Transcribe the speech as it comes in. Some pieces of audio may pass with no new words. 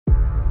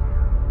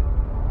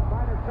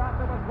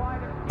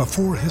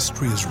Before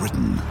history is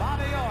written,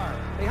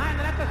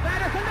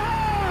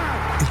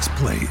 it's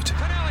played.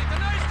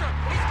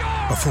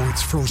 Before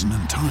it's frozen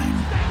in time,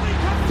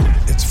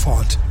 it's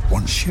fought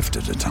one shift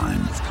at a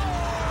time.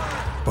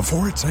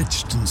 Before it's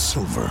etched in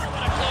silver,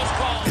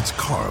 it's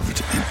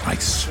carved in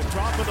ice.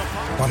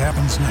 What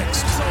happens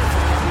next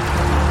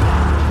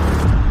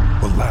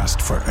will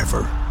last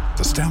forever.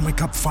 The Stanley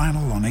Cup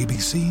Final on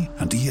ABC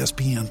and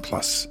ESPN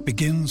Plus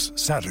begins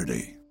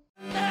Saturday.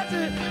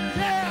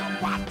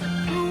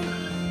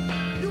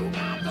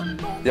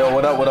 Yo,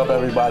 what up,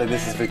 everybody?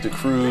 This is Victor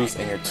Cruz,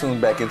 and you're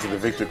tuned back into the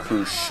Victor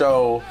Cruz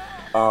Show.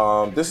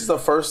 This is the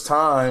first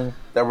time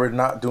that we're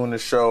not doing the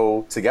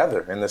show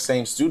together in the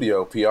same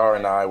studio. PR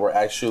and I were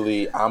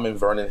I'm in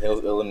Vernon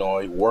Hills,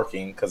 Illinois,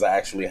 working because I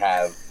actually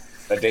have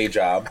a day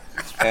job.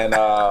 And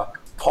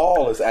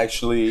Paul is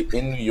actually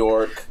in New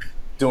York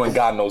doing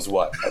God knows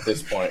what at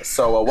this point.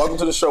 So welcome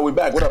to the show. We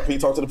back. What up, P?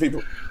 Talk to the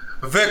people.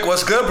 Vic,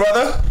 what's good,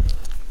 brother?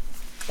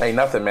 Ain't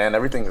nothing, man.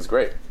 Everything is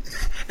great.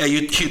 Hey,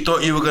 you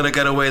thought you were going to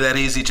get away that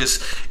easy,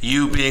 just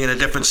you being in a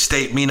different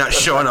state, me not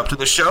showing up to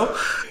the show?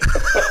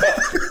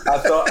 I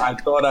thought,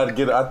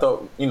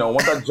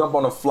 once I jump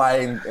on a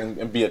flight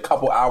and be a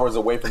couple hours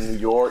away from New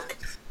York,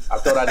 I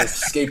thought I'd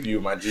escape you,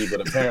 my G,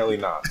 but apparently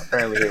not.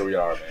 Apparently here we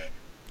are, man.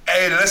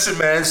 Hey, listen,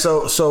 man.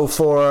 So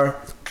for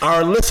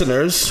our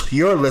listeners,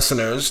 your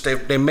listeners,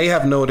 they may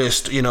have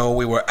noticed, we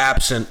were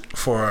absent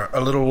for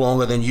a little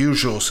longer than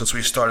usual since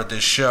we started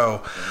this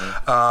show.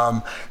 Mm-hmm.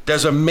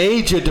 There's a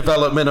major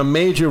development, a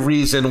major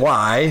reason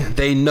why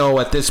they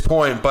know at this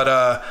point. But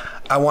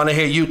I want to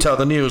hear you tell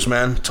the news,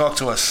 man. Talk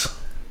to us.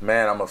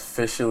 Man, I'm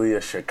officially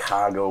a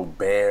Chicago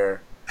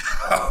Bear.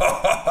 I'm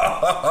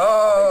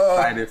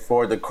excited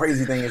for it. The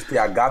crazy thing is,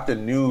 I got the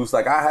news.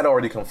 Like, I had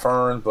already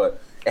confirmed,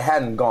 but it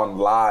hadn't gone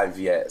live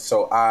yet.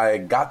 So I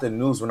got the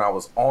news when I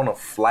was on a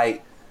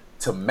flight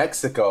to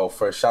Mexico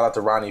shout out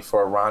to Ronnie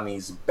for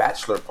Ronnie's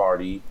bachelor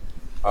party,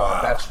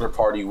 bachelor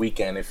party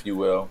weekend, if you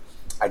will.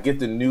 I get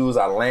the news.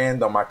 I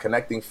land on my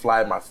connecting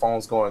flight. My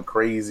phone's going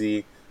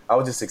crazy. I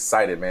was just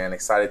excited, man.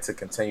 Excited to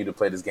continue to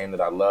play this game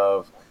that I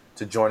love,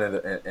 to join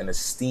an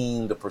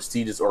esteemed,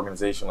 prestigious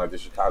organization like the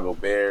Chicago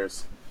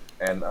Bears.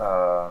 And,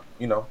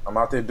 I'm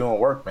out there doing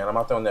work, man. I'm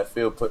out there on that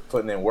field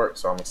putting in work,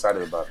 so I'm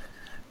excited about it.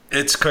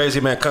 It's crazy,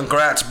 man.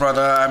 Congrats,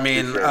 brother. I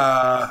mean,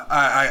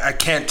 I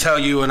can't tell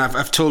you, and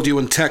I've told you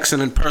in text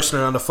and in person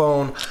and on the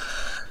phone,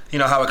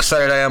 how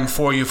excited I am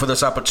for you for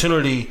this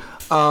opportunity.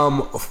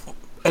 And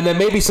then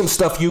maybe some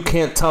stuff you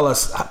can't tell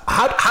us.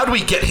 How do we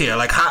get here?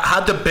 Like,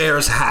 how'd the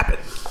Bears happen?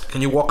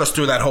 Can you walk us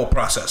through that whole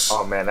process?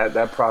 Oh, man,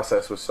 that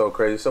process was so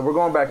crazy. So we're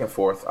going back and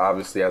forth,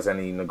 obviously, as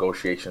any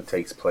negotiation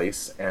takes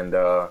place. And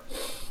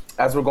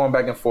as we're going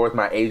back and forth,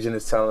 my agent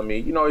is telling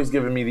me, he's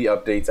giving me the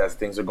updates as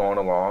things are going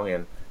along.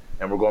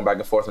 And we're going back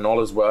and forth, and all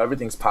is well.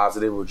 Everything's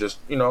positive. We're just,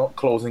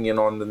 closing in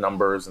on the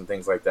numbers and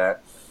things like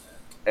that.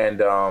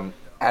 And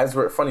as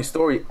we're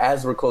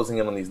closing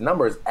in on these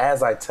numbers,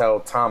 as I tell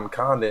Tom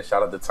Condon,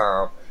 shout out to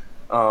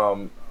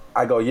Tom,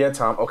 I go, yeah,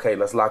 Tom, okay,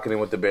 let's lock it in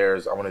with the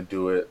Bears. I want to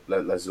do it.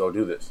 Let's go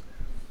do this.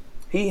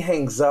 He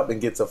hangs up and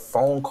gets a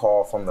phone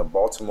call from the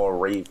Baltimore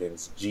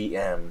Ravens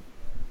GM,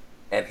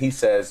 and he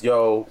says,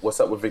 yo, what's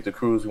up with Victor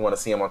Cruz? We want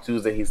to see him on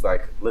Tuesday. He's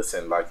like,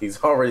 listen, like,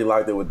 he's already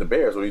locked in with the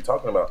Bears. What are you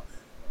talking about?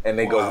 And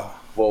they go,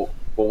 well,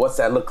 what's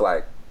that look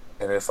like?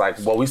 And it's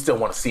like, well, we still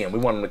want to see him. We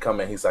want him to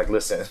come in. He's like,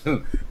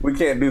 listen, we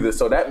can't do this.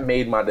 So that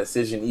made my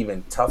decision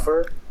even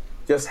tougher,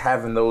 just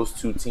having those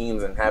two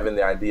teams and having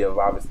the idea of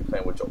obviously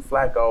playing with Joe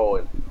Flacco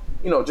and,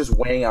 just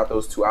weighing out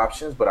those two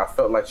options. But I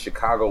felt like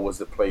Chicago was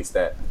the place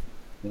that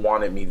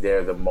wanted me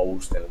there the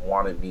most and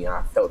wanted me. And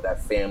I felt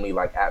that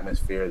family-like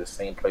atmosphere, the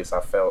same place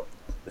I felt,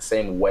 the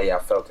same way I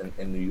felt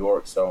in New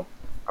York. So,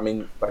 I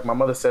mean, like my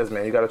mother says,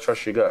 man, you got to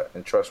trust your gut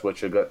and trust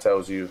what your gut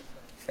tells you.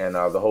 And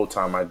the whole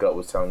time my gut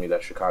was telling me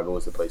that Chicago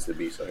was the place to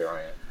be, so here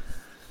I am.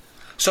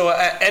 So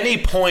at any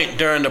point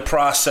during the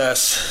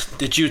process,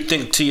 did you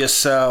think to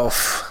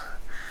yourself,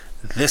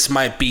 this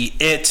might be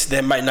it,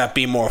 there might not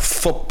be more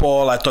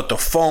football, I thought the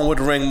phone would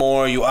ring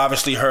more, you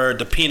obviously heard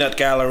the peanut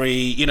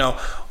gallery,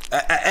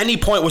 at any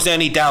point was there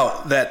any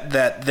doubt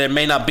that there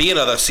may not be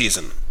another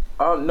season?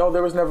 No,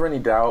 there was never any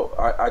doubt.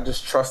 I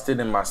just trusted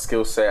in my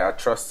skill set. I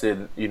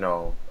trusted, in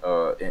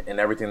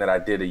everything that I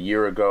did a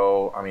year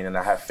ago. I mean, and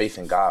I have faith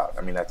in God.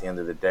 I mean, at the end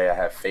of the day, I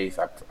have faith.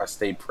 I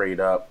stayed prayed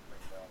up,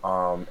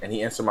 and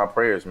He answered my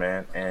prayers,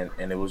 man. And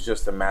it was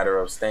just a matter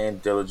of staying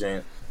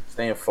diligent,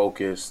 staying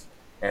focused,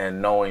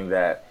 and knowing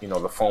that,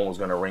 the phone was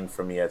going to ring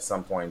for me at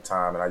some point in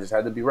time, and I just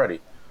had to be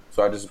ready.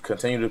 So I just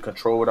continued to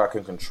control what I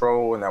can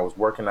control, and that was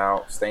working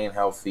out, staying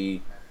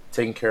healthy,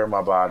 taking care of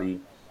my body.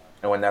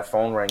 And when that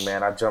phone rang,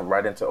 man, I jumped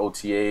right into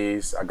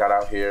OTAs. I got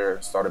out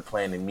here, started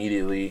playing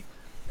immediately,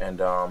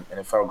 and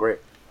it felt great.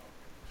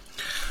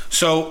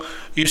 So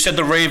you said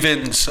the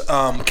Ravens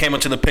came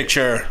into the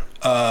picture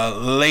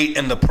late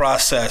in the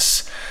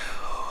process.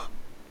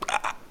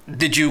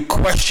 Did you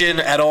question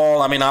at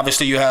all? I mean,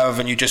 obviously you have,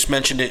 and you just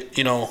mentioned it,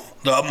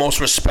 the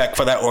utmost respect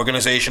for that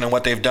organization and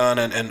what they've done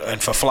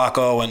and for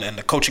Flacco and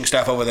the coaching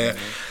staff over there.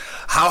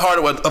 Mm-hmm. How hard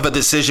of a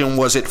decision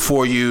was it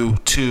for you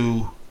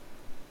to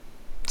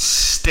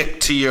stick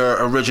to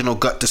your original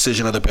gut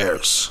decision of the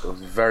Bears? It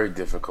was very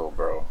difficult,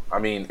 bro. I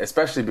mean,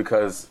 especially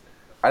because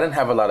I didn't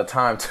have a lot of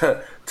time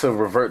to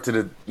revert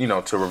to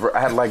I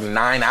had like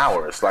 9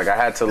 hours. Like I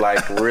had to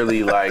like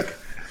really like,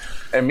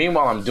 and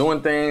meanwhile I'm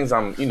doing things,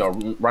 I'm,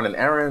 running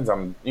errands,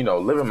 I'm,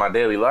 living my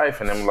daily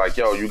life. And I'm like,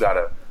 yo, you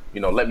gotta,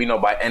 let me know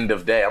by end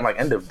of day. I'm like,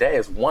 end of day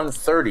is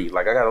 1:30.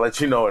 Like I gotta let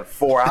you know in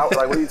 4 hours.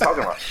 Like, what are you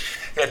talking about?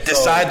 Yeah,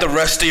 decide the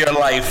rest of your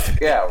life.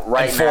 Yeah,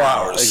 right in 4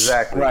 hours.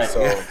 Exactly. Right.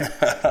 So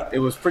it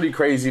was pretty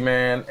crazy,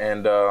 man.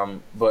 And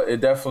but it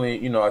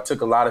definitely, I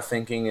took a lot of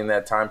thinking in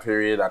that time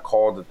period. I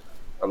called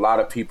a lot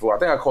of people. I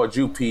think I called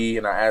you, P,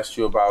 and I asked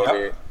you about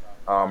it.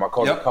 I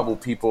called a couple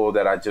people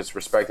that I just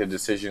respected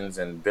decisions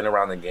and been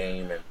around the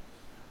game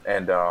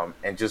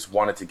and just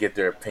wanted to get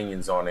their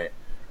opinions on it.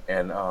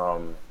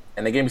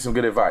 And they gave me some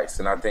good advice.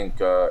 And I think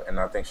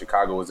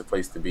Chicago was the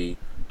place to be.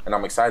 And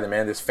I'm excited,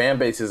 man. This fan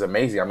base is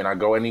amazing. I mean, I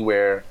go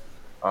anywhere,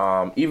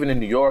 even in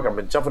New York. I've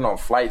been jumping on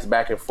flights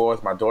back and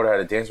forth. My daughter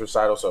had a dance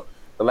recital, so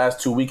the last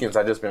 2 weekends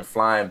I've just been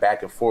flying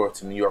back and forth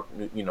to New York,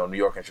 New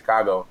York and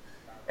Chicago.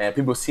 And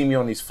people see me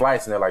on these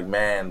flights, and they're like,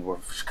 "Man, we're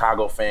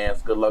Chicago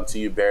fans. Good luck to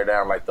you, bear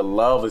down." Like the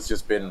love has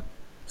just been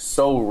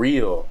so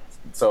real.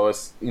 So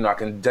it's I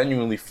can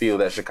genuinely feel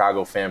that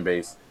Chicago fan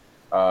base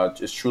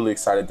is truly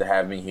excited to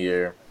have me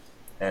here,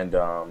 and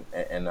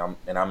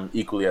I'm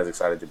equally as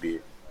excited to be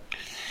here.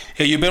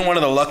 Yeah, you've been one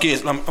of the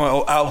luckiest.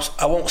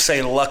 I won't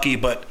say lucky,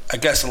 but I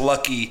guess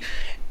lucky.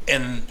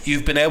 And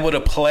you've been able to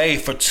play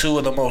for two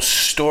of the most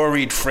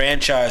storied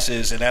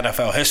franchises in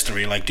NFL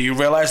history. Like, do you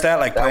realize that?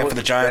 Like, playing for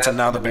the Giants and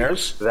now the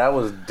Bears? That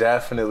was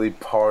definitely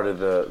part of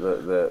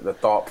the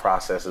thought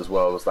process as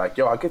well. It was like,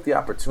 yo, I get the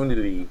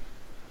opportunity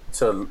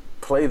to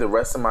play the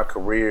rest of my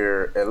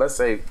career. And let's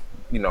say,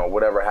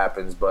 whatever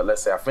happens, but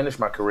let's say I finish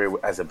my career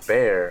as a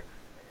Bear.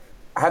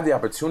 I have the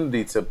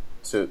opportunity to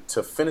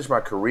finish my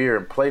career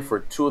and play for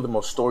two of the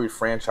most storied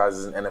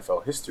franchises in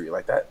NFL history.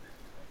 Like that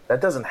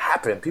doesn't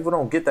happen. People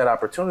don't get that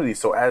opportunity.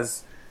 So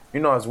as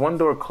one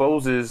door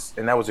closes,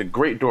 and that was a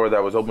great door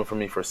that was open for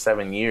me for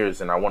 7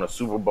 years, and I won a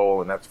Super Bowl,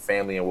 and that's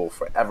family and will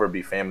forever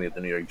be family at the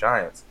New York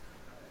Giants.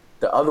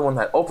 The other one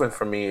that opened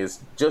for me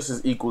is just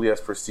as equally as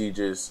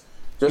prestigious,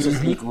 just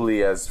as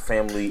equally as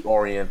family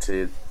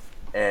oriented,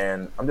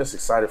 and I'm just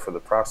excited for the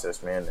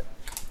process, man.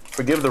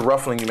 Forgive the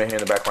ruffling you may hear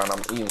in the background.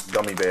 I'm eating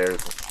gummy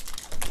bears.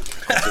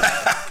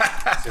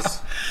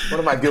 Just one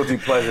of my guilty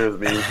pleasures,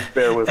 man. Just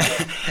bear with me.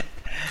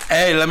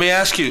 Hey, let me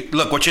ask you.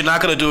 Look, what you're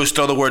not going to do is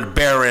throw the word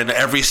bear in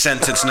every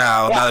sentence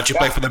now that you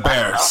play for the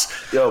Bears.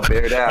 Yo,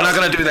 bear down. We're not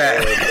going to do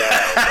that.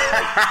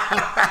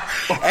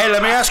 Hey,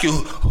 let me ask you.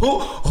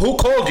 Who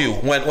called you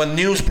when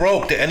news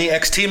broke? Did any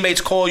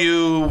ex-teammates call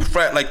you?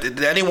 Like,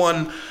 did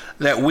anyone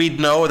that we'd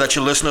know or that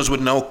your listeners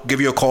would know give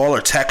you a call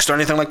or text or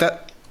anything like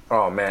that?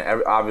 Oh,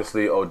 man.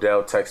 Obviously,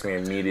 Odell texted me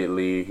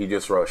immediately. He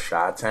just wrote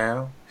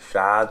Chi-Town.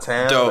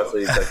 Chi-Town. Dope. That's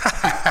what he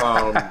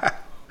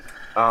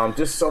texted.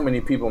 Just so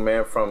many people,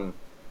 man, from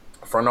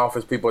front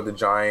office people at the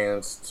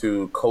Giants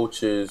to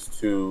coaches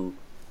to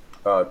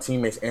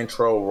teammates.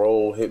 Intro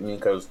role hit me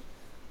because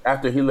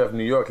after he left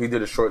New York, he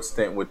did a short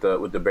stint with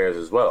the Bears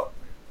as well.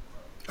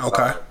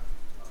 Okay.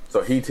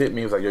 So he hit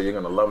me. He was like, "Yo, you're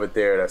gonna love it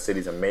there. That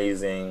city's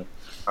amazing."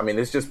 I mean,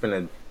 it's just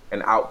been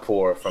an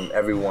outpour from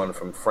everyone,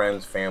 from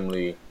friends,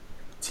 family,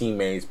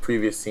 teammates,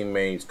 previous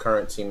teammates,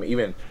 current teammates,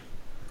 even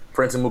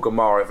Prince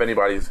Amukamara. If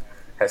anybody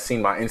has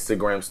seen my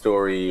Instagram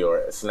story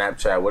or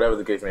Snapchat, whatever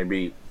the case may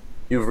be,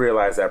 you've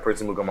realized that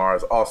Prince Amukamara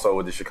is also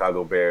with the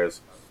Chicago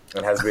Bears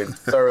and has been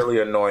thoroughly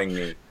annoying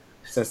me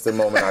since the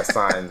moment I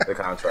signed the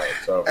contract.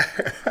 So,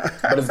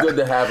 but it's good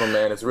to have him,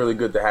 man. It's really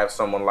good to have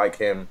someone like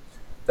him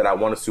that I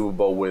won a Super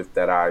Bowl with,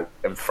 that I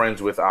am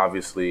friends with,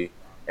 obviously,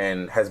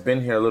 and has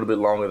been here a little bit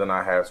longer than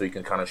I have, so he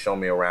can kind of show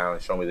me around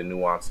and show me the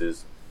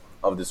nuances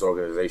of this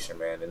organization,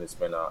 man. And it's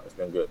been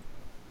good.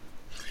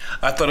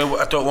 I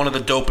thought one of the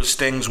dopest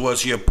things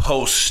was your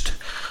post,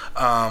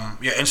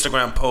 your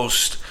Instagram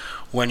post,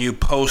 when you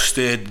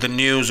posted the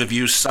news of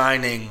you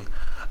signing.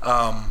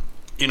 I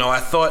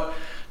thought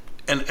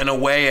in a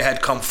way it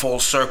had come full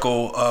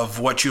circle of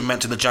what you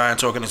meant to the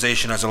Giants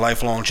organization as a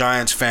lifelong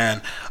Giants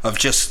fan, of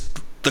just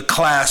the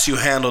class you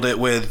handled it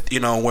with,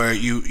 where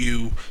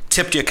you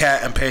tipped your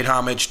cap and paid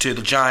homage to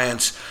the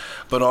Giants,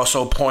 but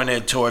also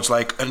pointed towards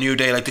like a new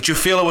day. Like, did you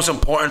feel it was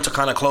important to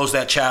kind of close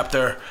that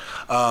chapter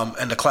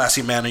in the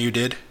classy manner you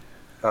did?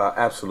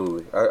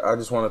 Absolutely. I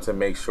just wanted to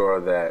make sure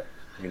that,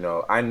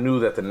 I knew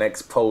that the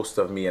next post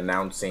of me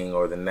announcing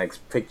or the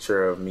next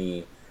picture of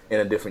me in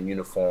a different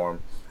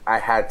uniform, I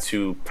had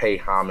to pay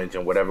homage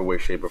in whatever way,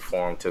 shape, or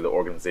form to the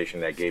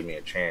organization that gave me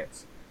a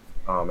chance.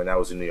 And that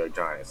was the New York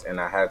Giants.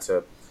 And I had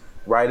to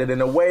write it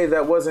in a way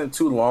that wasn't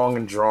too long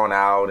and drawn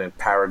out and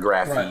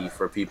paragraphy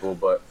for people,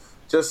 but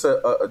just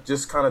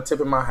kind of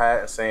tipping my hat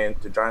and saying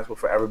the Giants will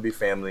forever be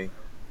family.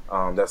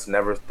 I'm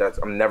never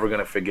going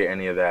to forget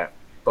any of that.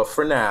 But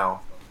for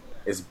now,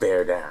 it's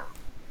bear down.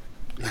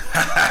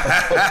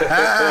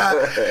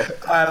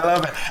 I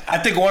love it. I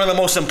think one of the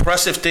most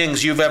impressive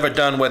things you've ever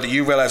done, whether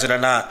you realize it or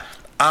not,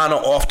 on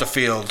or off the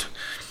field,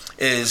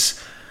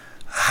 is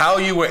how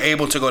you were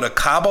able to go to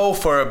Cabo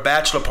for a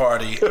bachelor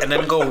party and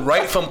then go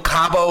right from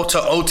Cabo to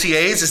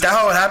OTAs. Is that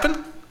how it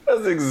happened?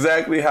 That's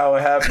exactly how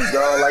it happened,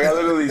 dog. Like, I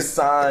literally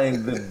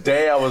signed the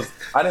day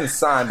I didn't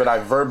sign, but I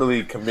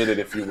verbally committed,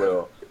 if you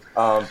will,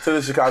 to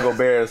the Chicago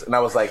Bears. And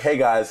I was like, hey,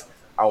 guys,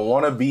 I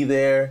want to be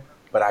there,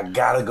 but I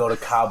got to go to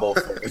Cabo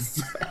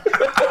first.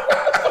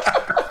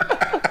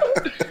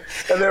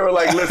 And they were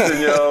like,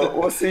 listen, yo,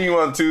 we'll see you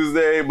on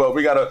Tuesday, but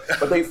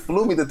they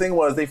flew me. The thing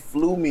was, they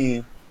flew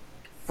me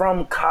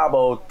from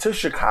Cabo to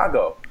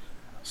Chicago.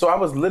 So I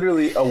was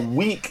literally a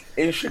week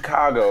in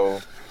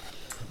Chicago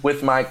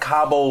with my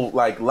Cabo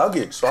like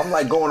luggage. So I'm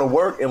like going to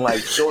work in like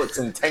shorts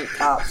and tank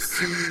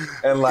tops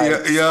and like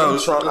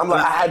trunk. I'm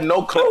like, I had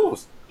no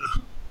clothes.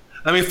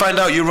 Let me find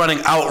out you're running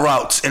out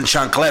routes in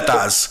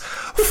chancletas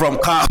from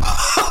Cabo.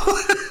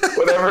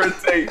 Whatever it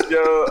takes,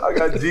 yo. I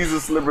got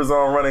Jesus slippers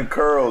on running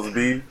curls,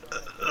 B.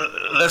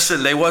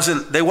 Listen, they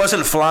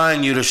wasn't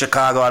flying you to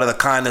Chicago out of the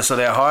kindness of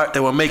their heart.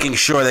 They were making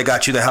sure they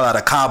got you the hell out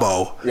of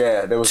Cabo.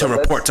 Yeah, there was to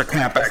report to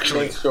camp.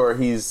 Actually, make sure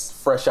he's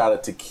fresh out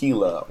of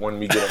tequila when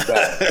we get him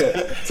back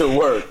to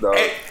work, though.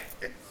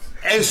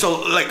 Hey,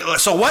 so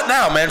what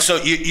now, man? So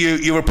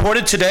you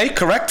reported today,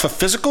 correct, for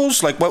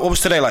physicals? Like, what was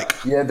today like?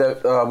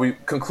 Yeah, we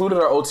concluded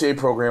our OTA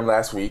program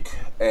last week,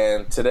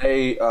 and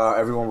today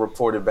everyone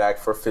reported back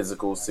for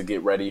physicals to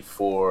get ready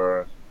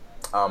for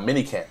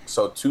mini camp.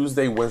 So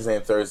Tuesday, Wednesday,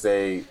 and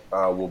Thursday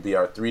will be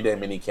our 3-day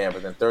mini camp,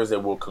 and then Thursday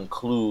we'll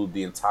conclude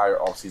the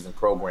entire off-season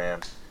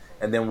program,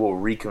 and then we'll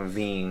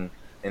reconvene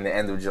in the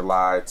end of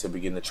July to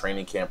begin the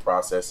training camp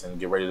process and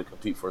get ready to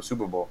compete for a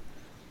Super Bowl.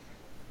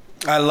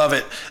 I love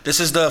it. This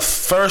is the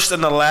first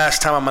and the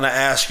last time I'm going to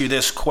ask you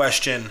this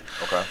question.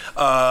 Okay.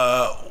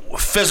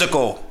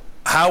 Physical.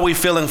 How are we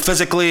feeling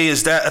physically?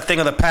 Is that a thing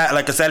of the past?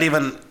 Like, is that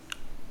even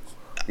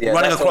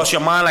running across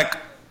your mind? Like,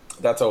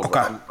 that's over.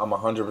 Okay. I'm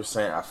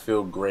 100%. I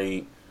feel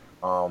great.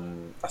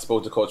 I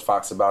spoke to Coach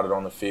Fox about it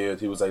on the field.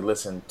 He was like,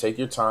 listen, take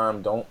your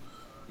time. Don't,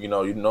 you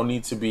no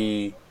need to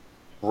be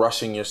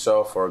rushing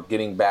yourself or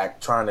getting back,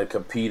 trying to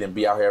compete and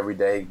be out here every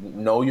day.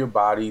 Know your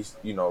bodies.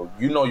 You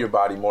know your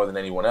body more than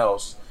anyone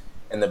else.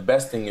 And the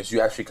best thing is you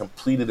actually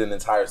completed an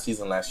entire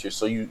season last year,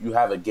 so you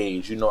have a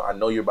gauge. I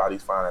know your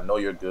body's fine. I know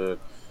you're good.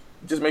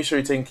 Just make sure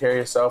you're taking care of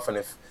yourself. And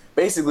if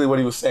basically what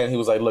he was saying, he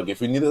was like, look,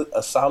 if you need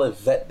a solid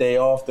vet day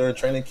off during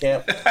training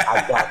camp,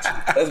 I got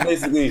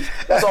you.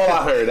 That's all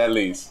I heard, at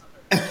least.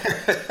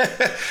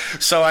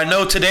 So I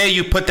know today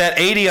you put that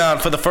 80 on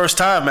for the first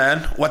time,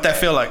 man. What that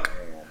feel like?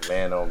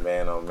 Man, oh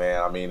man, oh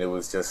man. I mean, it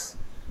was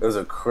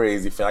a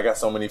crazy feeling. I got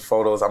so many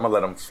photos. I'm going to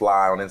let them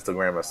fly on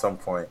Instagram at some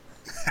point.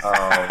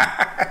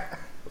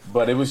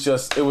 But it was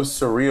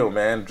surreal,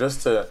 man.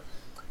 Just to,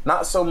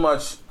 not so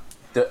much,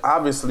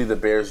 obviously the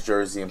Bears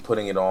jersey and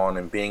putting it on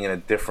and being in a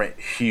different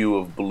hue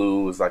of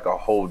blue is like a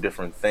whole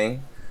different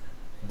thing.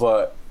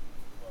 But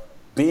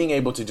being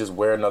able to just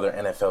wear another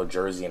NFL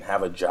jersey and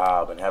have a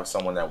job and have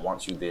someone that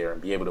wants you there and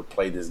be able to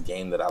play this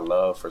game that I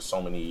love for so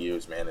many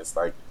years, man, it's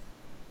like,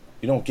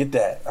 you don't get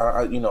that.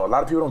 A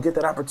lot of people don't get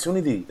that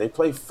opportunity. They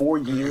play 4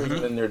 years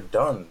and then they're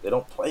done. They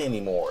don't play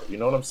anymore. You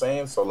know what I'm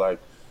saying? So, like,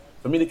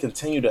 for me to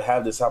continue to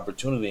have this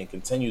opportunity and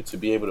continue to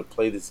be able to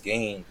play this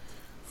game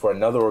for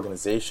another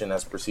organization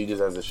as prestigious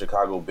as the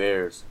Chicago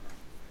Bears,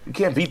 you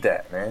can't beat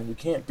that, man. You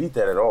can't beat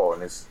that at all.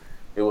 And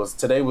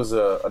today was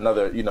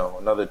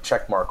another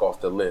check mark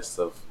off the list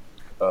of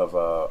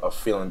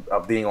feeling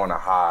of being on a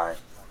high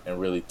and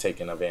really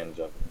taking advantage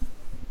of it.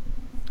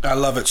 I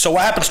love it. So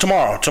what happens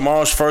tomorrow?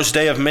 Tomorrow's first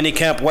day of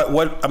minicamp.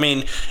 What I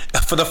mean,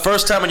 for the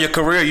first time in your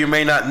career, you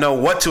may not know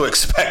what to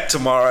expect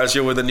tomorrow as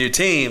you're with a new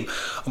team.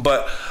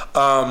 But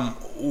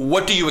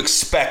what do you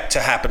expect to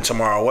happen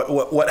tomorrow?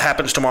 What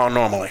happens tomorrow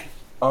normally?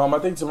 I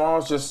think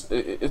tomorrow's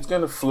it's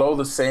going to flow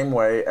the same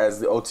way as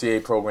the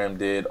OTA program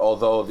did,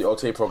 although the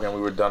OTA program,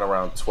 we were done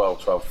around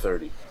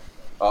 12:30.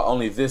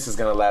 Only this is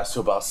going to last to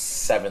about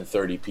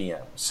 7:30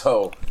 p.m.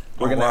 So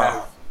we're going to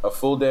have a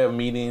full day of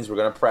meetings. We're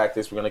going to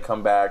practice. We're going to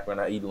come back. We're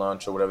going to eat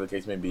lunch or whatever the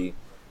case may be.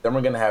 Then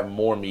we're going to have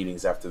more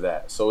meetings after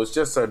that. So it's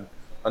just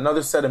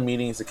another set of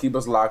meetings to keep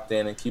us locked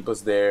in and keep us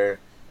there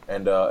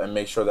and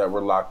make sure that we're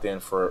locked in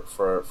for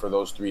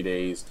those 3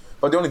 days.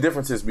 But the only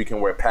difference is we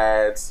can wear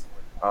pads,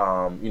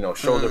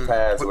 shoulder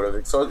pads or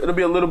whatever. So it'll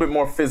be a little bit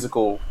more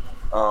physical.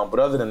 But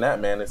other than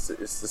that, man, it's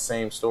the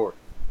same story.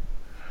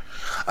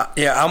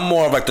 I'm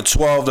more of like the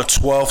 12 to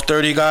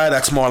 12:30 guy.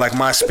 That's more like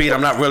my speed.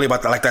 I'm not really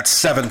about that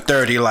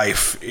 7:30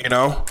 life, You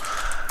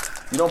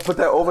don't put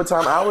that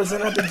overtime hours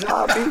in at the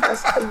job, B?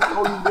 That's how you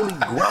know you really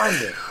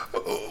grinding.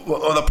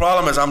 Well, the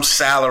problem is I'm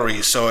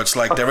salary, so it's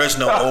like there is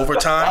no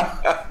overtime.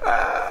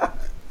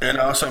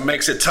 So it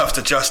makes it tough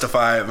to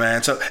justify it,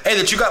 man. So,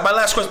 hey, my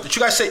last question, did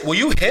you guys say, will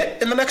you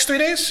hit in the next 3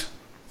 days?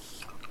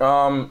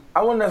 I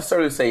wouldn't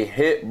necessarily say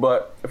hit,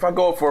 but if I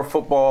go for a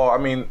football, I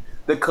mean,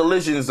 the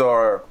collisions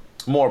are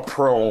more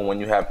prone when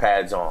you have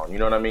pads on. You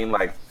know what I mean?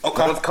 Like,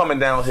 one's coming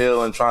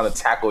downhill and trying to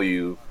tackle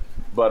you,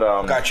 but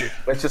got you.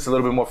 It's just a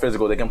little bit more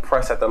physical. They can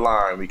press at the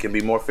line. We can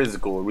be more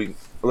physical. A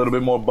little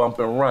bit more bump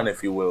and run,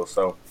 if you will.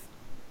 So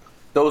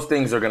those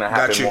things are going to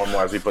happen more and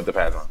more as we put the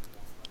pads on.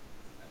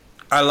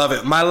 I love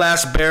it. My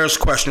last Bears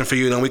question for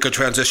you, then we could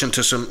transition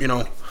to some,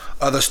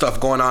 other stuff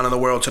going on in the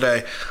world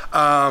today.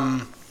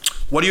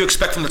 What do you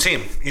expect from the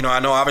team? I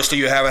know obviously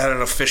you haven't had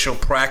an official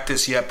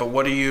practice yet, but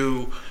what do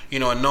you,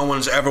 and no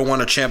one's ever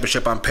won a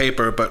championship on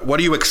paper, but what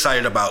are you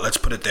excited about? Let's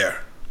put it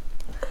there.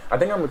 I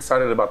think I'm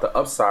excited about the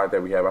upside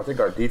that we have. I think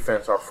our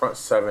defense, our front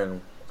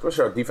seven,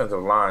 especially our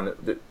defensive line,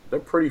 they're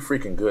pretty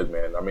freaking good,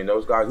 man. I mean,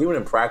 those guys, even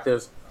in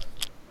practice,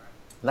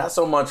 not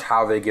so much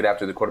how they get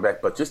after the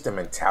quarterback, but just the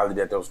mentality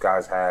that those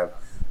guys have.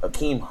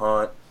 Akeem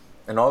Hunt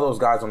and all those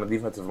guys on the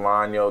defensive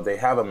line, they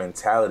have a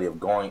mentality of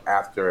going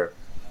after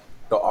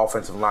the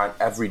offensive line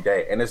every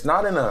day. And it's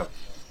not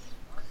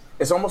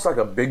it's almost like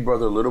a big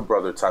brother, little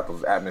brother type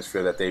of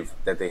atmosphere that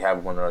they have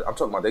with one another. I'm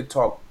talking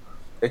about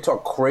they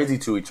talk crazy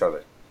to each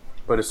other.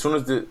 But as soon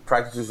as the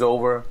practice is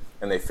over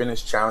and they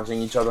finish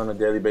challenging each other on a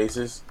daily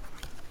basis,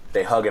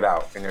 they hug it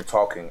out and they're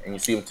talking, and you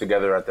see them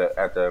together at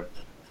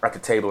the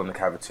table in the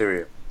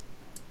cafeteria.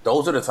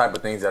 Those are the type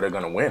of things that are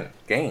going to win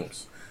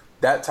games.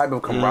 That type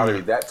of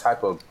camaraderie, that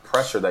type of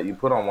pressure that you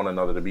put on one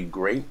another to be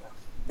great,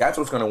 that's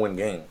what's going to win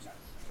games.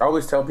 I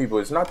always tell people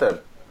it's not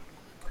the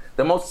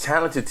most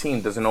talented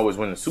team doesn't always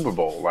win the Super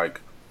Bowl.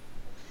 Like,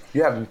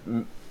 you have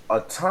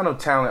a ton of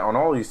talent on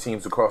all these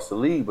teams across the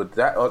league, but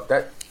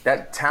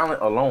that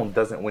talent alone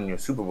doesn't win your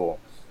Super Bowl.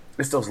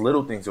 It's those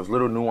little things, those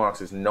little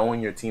nuances,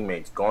 knowing your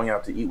teammates, going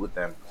out to eat with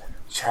them,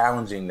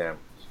 challenging them,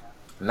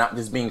 not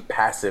just being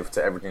passive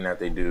to everything that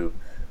they do,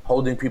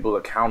 holding people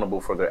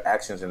accountable for their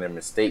actions and their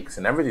mistakes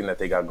and everything that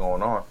they got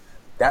going on.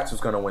 That's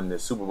what's going to win the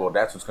Super Bowl.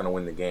 That's what's going to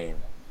win the game.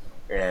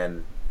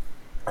 And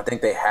I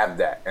think they have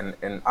that.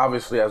 And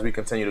obviously, as we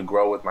continue to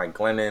grow with Mike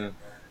Glennon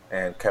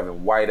and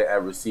Kevin White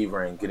at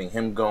receiver and getting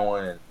him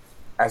going, and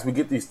as we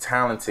get these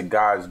talented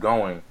guys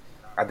going,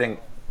 I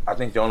think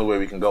the only way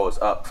we can go is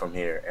up from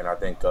here. And I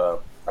think we're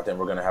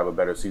going to have a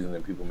better season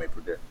than people may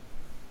predict.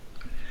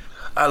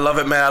 I love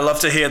it, man. I love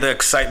to hear the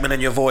excitement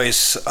in your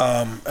voice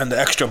and the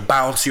extra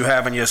bounce you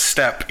have in your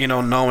step,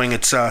 knowing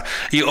it's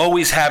you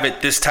always have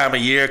it this time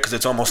of year because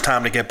it's almost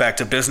time to get back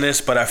to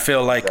business. But I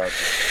feel like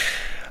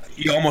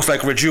you're almost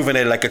like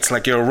rejuvenated, like it's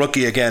like you're a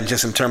rookie again,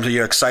 just in terms of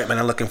your excitement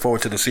and looking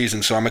forward to the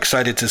season. So I'm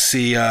excited to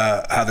see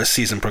how the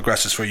season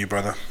progresses for you,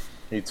 brother.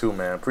 Me too,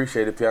 man.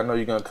 Appreciate it, P. I know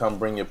you're going to come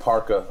bring your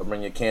parka or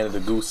bring your Canada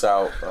Goose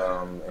out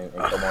and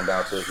come on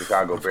down to the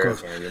Chicago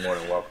Bears game. You're more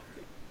than welcome.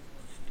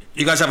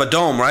 You guys have a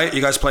dome, right?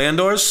 You guys play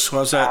indoors?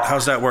 How's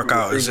that work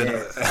out? Is it?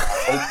 I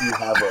hope you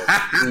have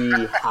a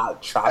free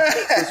hot chocolate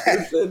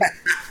subscription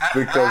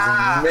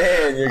because,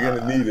 man, you're going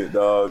to need it,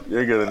 dog.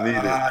 You're going to need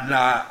it.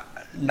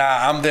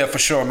 Nah, I'm there for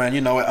sure, man.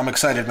 You know it. I'm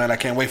excited, man. I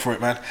can't wait for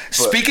it, man.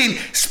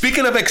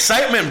 Speaking of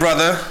excitement,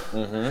 brother,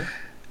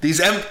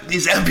 these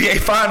NBA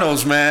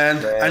Finals,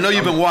 man. I know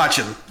you've been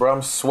watching. Bro,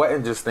 I'm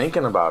sweating just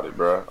thinking about it,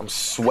 bro. I'm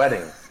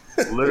sweating.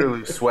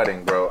 Literally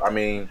sweating, bro. I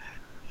mean,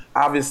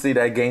 obviously,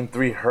 that Game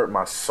 3 hurt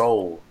my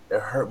soul. It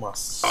hurt my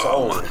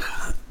soul.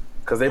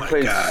 Because they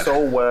played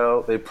so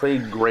well. They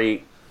played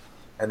great.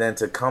 And then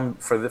to come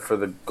for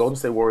the Golden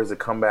State Warriors to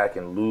come back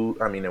and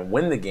and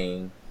win the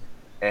game.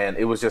 And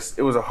it was a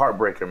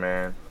heartbreaker,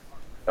 man.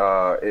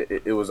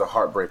 It was a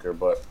heartbreaker.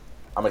 But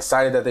I'm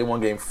excited that they won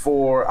Game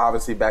 4.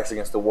 Obviously, backs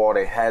against the wall.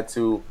 They had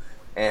to.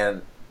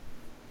 And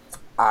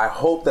I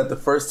hope that the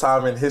first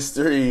time in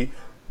history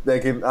they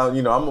can, I'm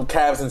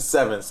Cavs in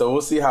 7, so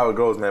we'll see how it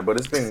goes, man. But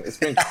it's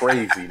been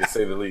crazy to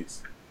say the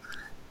least.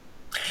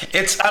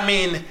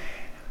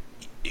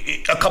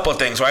 A couple of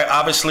things, right?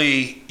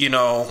 Obviously,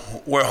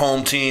 we're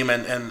home team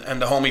and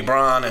the homie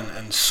Bron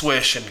and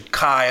Swish and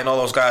Kai and all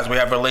those guys. We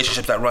have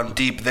relationships that run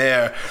deep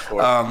there.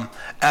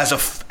 As a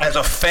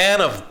fan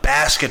of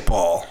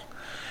basketball,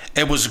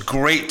 it was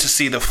great to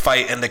see the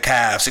fight in the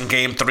Cavs in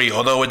Game 3,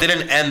 although it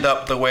didn't end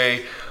up the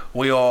way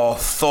we all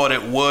thought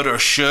it would or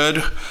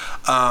should.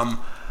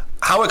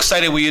 How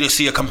excited were you to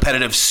see a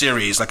competitive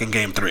series like in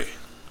Game 3?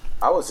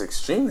 I was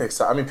extremely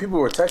excited. I mean, people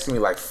were texting me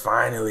like,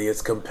 finally,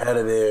 it's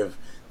competitive.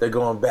 They're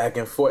going back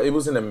and forth. It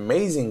was an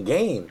amazing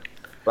game.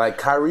 Like,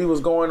 Kyrie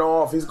was going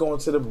off. He's going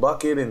to the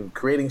bucket and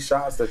creating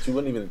shots that you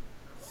wouldn't even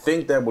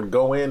think that would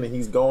go in, and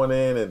he's going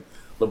in. And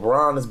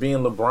LeBron is being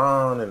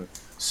LeBron, and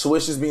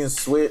Swish is being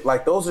Swish.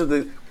 Like,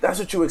 that's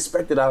what you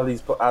expected out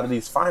of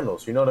these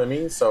finals. You know what I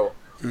mean? So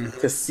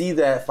to see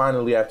that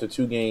finally after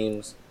 2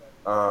 games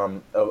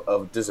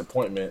of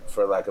disappointment,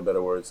 for lack of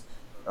better words,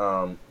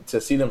 to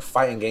see them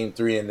fight in Game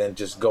 3 and then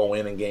just go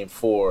in Game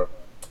 4,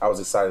 I was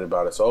excited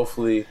about it. So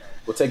hopefully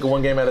we'll take it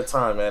one game at a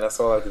time, man. That's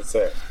all I can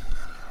say.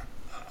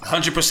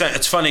 100%.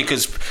 It's funny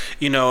because,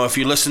 if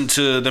you listen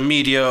to the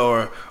media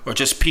or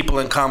just people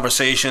in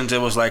conversations,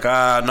 it was like,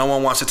 no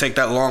one wants to take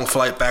that long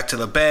flight back to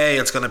the Bay.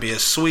 It's going to be a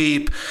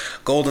sweep.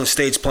 Golden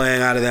State's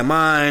playing out of their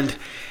mind.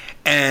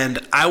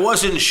 And I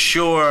wasn't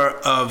sure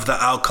of the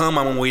outcome.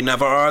 I mean, we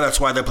never are. That's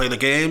why they play the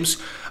games.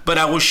 But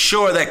I was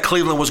sure that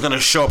Cleveland was going to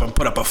show up and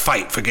put up a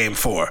fight for Game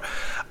 4.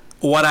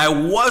 What I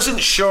wasn't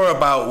sure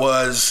about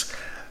was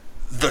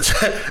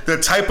the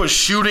type of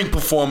shooting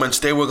performance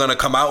they were going to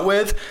come out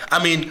with.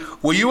 I mean,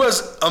 were you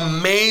as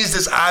amazed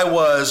as I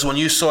was when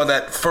you saw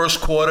that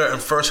first quarter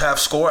and first half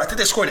score? I think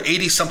they scored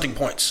 80-something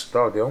points.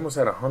 Dog, they almost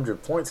had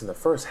 100 points in the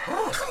first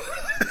half.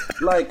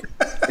 Like,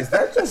 is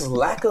that just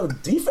lack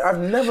of defense? I've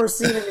never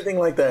seen anything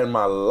like that in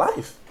my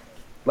life.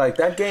 Like,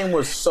 that game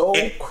was so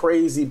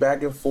crazy,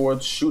 back and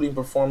forth, shooting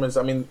performance.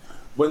 I mean,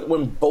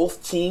 when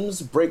both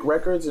teams break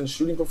records in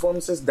shooting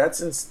performances, that's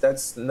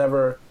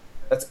unheard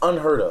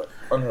of.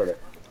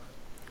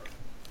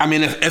 I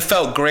mean, it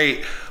felt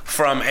great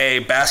from a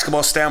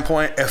basketball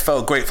standpoint. It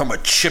felt great from a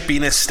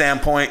chippiness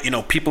standpoint.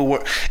 People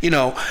were,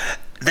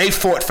 they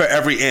fought for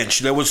every inch.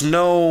 There was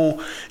no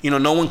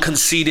one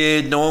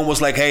conceded. No one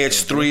was like, hey,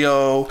 it's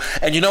 3-0.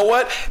 And you know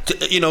what?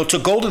 To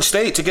Golden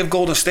State, to give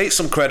Golden State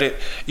some credit,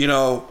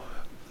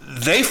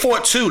 they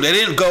fought too. They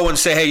didn't go and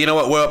say, hey, you know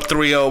what? We're up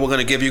 3-0. We're going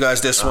to give you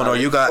guys this one. Or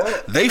you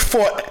got... They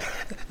fought.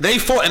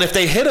 And if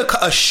they hit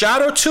a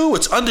shot or two,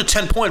 it's under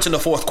 10 points in the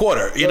fourth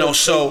quarter.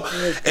 So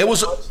it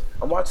was...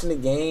 I'm watching the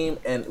game,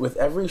 and with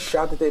every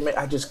shot that they make,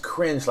 I just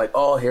cringe. Like,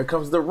 oh, here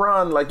comes the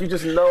run. Like, you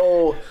just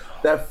know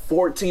that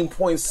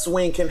 14-point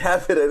swing can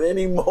happen at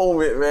any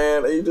moment,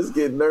 man. And you just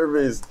get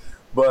nervous.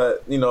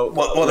 But,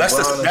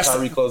 that's how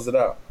we close it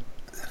out.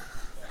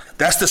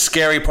 That's the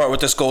scary part with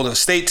this Golden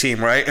State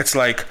team, right? It's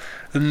like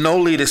no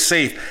lead is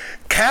safe.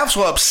 Cavs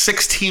were up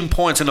 16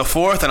 points in the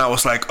fourth, and I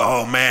was like,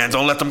 oh, man,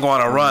 don't let them go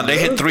on a run. They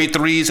hit 3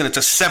 threes, and it's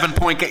a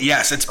 7-point game.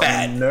 Yes, it's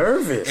bad. I'm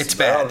nervous. It's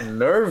bad. I'm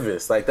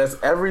nervous. Like, that's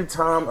every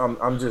time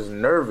I'm just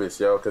nervous,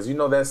 yo, because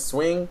that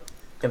swing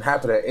can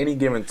happen at any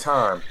given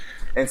time.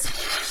 And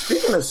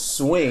speaking of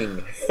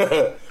swing...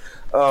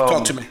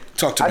 Talk to me.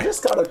 I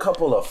just got a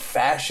couple of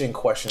fashion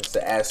questions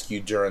to ask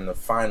you during the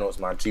finals,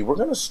 my G. We're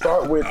going to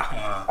start with...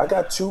 I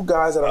got two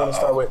guys that I want to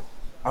start with.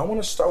 I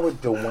want to start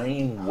with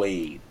Dwayne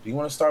Wade. Do you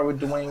want to start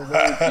with Dwayne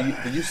Wade?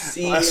 Did you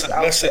see listen.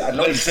 Talk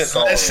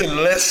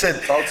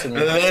to me.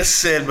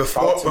 Listen,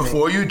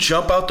 before you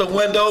jump out the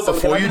window,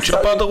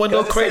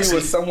 crazy.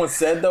 What someone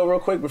said, though, real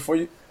quick, before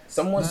you...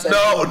 Someone said...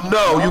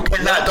 No, you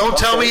cannot. Don't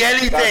tell me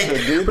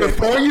anything.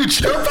 Before you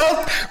jump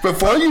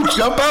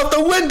out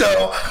the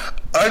window...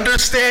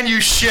 Understand you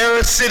share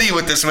a city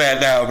with this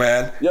man now,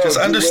 man. Just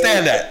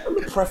understand that. Let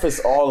me preface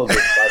all of this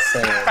by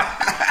saying,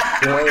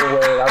 Dwayne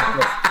Wade, I've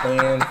been a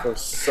fan for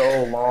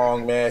so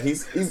long, man.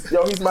 He's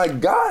my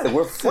guy.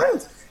 We're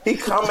friends. He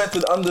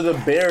commented under the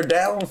bear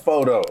down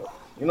photo.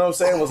 You know what I'm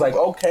saying? Was like,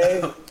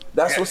 okay,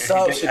 that's what's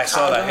up. Chicago. I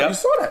saw that. Yep. You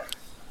saw that.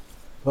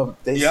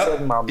 But they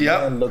said my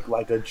man looked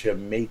like a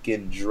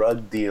Jamaican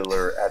drug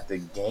dealer at the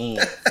game,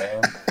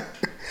 man.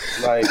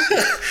 Like,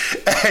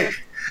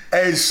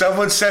 Hey,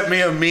 someone sent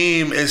me a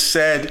meme. It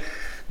said,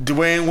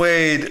 Dwayne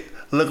Wade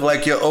looked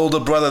like your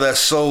older brother that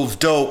sold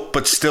dope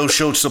but still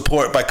showed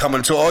support by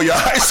coming to all your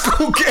high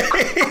school games.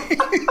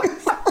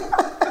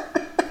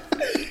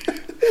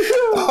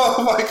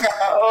 Oh, my God.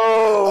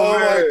 Oh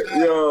my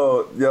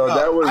God. Yo,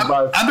 that was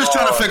I'm just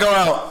trying to figure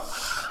out.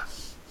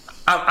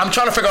 I'm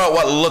trying to figure out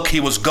what look he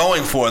was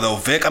going for, though,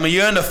 Vic. I mean,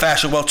 you're in the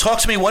fashion world. Talk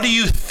to me. What do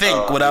you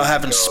think, without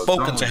having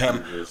spoken to him?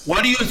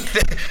 What do you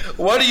think?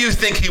 What do you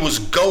think he was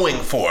going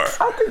for?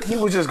 I think he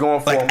was just going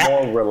for a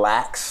more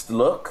relaxed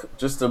look,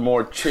 just a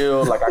more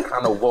chill. Like, I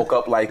kind of woke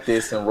up like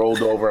this and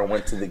rolled over and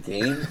went to the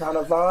game kind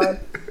of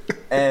vibe.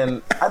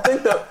 And I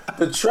think the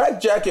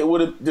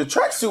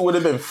tracksuit would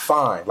have been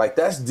fine. Like,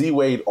 that's D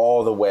Wade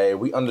all the way.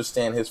 We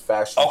understand his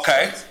fashion.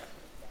 Okay. Sense.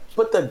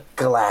 But the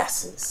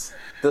glasses.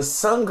 The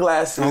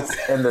sunglasses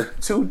and the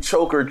two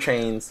choker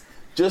chains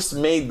just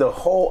made the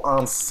whole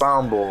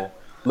ensemble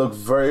look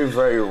very,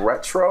 very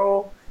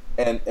retro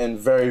and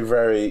very,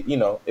 very,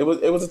 it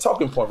was a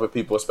talking point for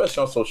people,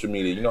 especially on social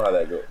media. You know how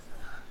that goes.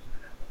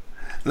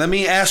 Let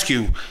me ask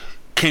you,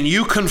 can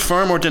you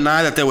confirm or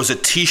deny that there was a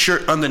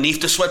T-shirt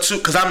underneath the sweatsuit?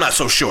 Because I'm not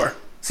so sure.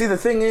 See, the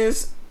thing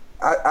is,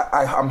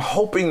 I'm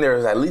hoping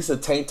there's at least a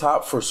tank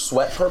top for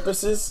sweat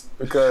purposes,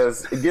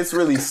 because it gets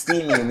really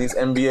steamy in these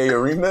NBA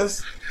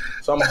arenas.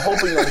 So I'm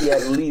hoping that he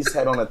at least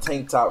had on a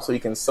tank top so he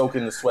can soak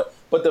in the sweat.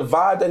 But the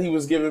vibe that he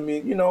was giving me,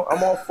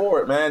 I'm all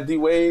for it, man. D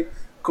Wade,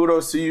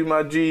 kudos to you,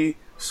 my G.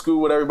 Screw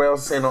what everybody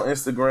else is saying on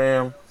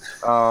Instagram,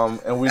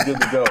 and we're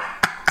good to go.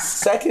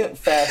 Second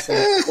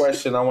fashion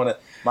question,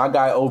 my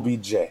guy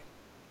OBJ.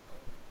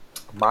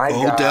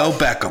 Odell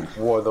Beckham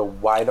wore the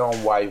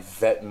white-on-white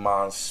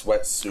Vetmon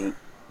sweatsuit.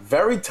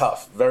 Very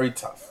tough, very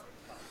tough.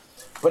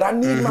 But I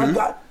need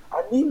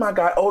my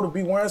guy O to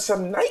be wearing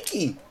some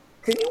Nike.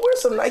 Can you wear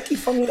some Nike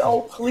for me,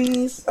 O,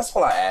 please? That's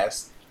all I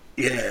asked.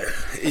 Yeah.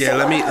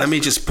 Let me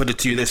just put it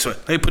to you this way.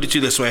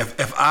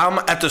 If I'm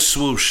at the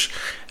swoosh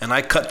and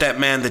I cut that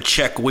man the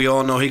check, we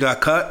all know he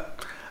got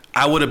cut.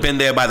 I would have been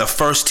there by the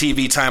first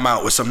TV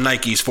timeout with some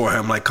Nikes for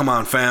him. Like, come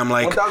on, fam.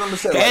 Like,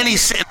 1,000%. And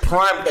he's sitting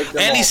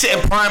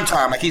prime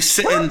time. Like, he's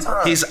on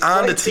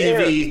the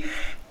TV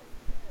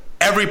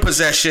every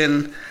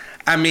possession.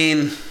 I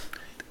mean,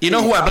 you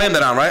know who I blame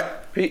that on, right?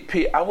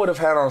 Pete, I would have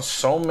had on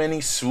so many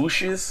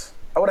swooshes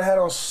I would have had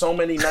on so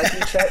many Nike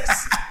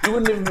checks.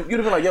 You'd have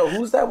been like, yo,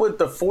 who's that with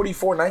the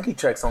 44 Nike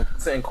checks on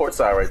sitting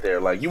courtside right there?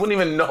 Like, you wouldn't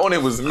even known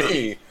it was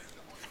me.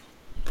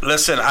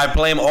 Listen, I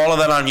blame all of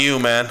that on you,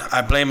 man.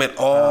 I blame it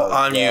all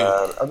on you.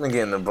 I've been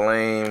getting the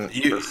blame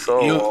for so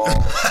long.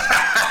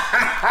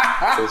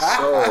 For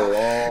so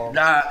long.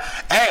 Nah,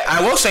 hey,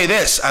 I will say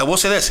this.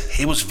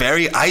 He was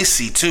very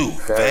icy too.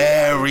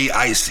 Very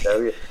icy.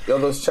 Yo,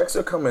 those checks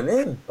are coming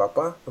in,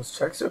 Papa. Those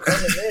checks are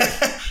coming in.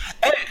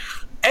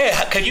 Hey,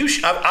 can you?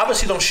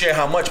 Obviously, don't share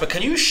how much, but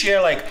can you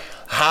share like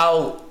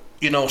how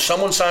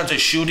someone signs a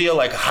shoe deal?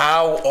 Like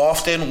how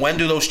often? When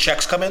do those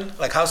checks come in?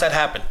 Like how's that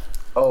happen?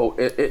 Oh,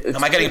 it's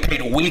am I getting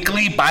paid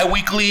weekly,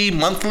 bi-weekly,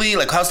 monthly?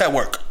 Like how's that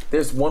work?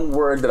 There's one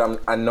word that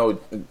I know,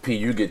 P,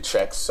 you get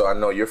checks, so I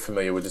know you're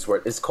familiar with this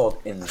word. It's called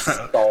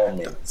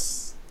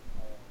installments.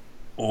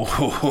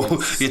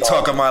 Oh, you're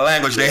talking my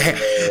language. The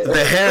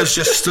hairs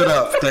just stood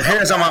up. The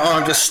hairs on my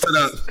arm just stood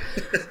up.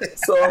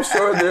 So I'm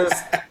sure there's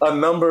a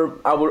number.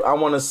 I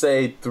want to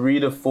say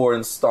 3 to 4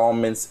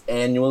 installments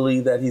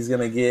annually that he's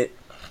gonna get,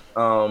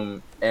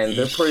 and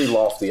they're pretty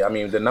lofty. I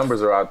mean, the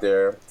numbers are out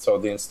there. So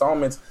the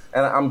installments,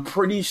 and I'm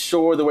pretty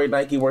sure the way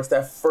Nike works,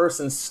 that first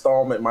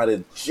installment might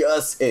have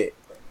just hit.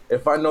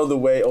 If I know the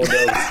way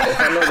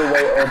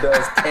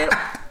Odell's camp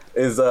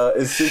is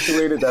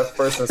situated, that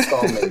first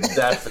installment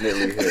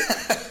definitely hit.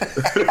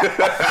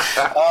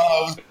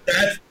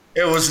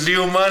 It was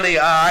new money.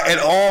 It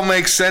all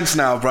makes sense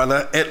now,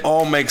 brother. It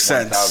all makes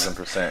sense.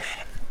 1,000%.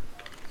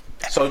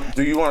 So,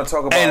 do you want to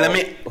talk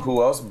about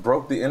who else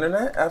broke the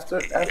internet after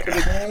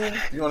the game?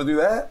 You want to do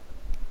that?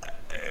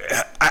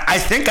 I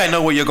think I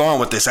know where you're going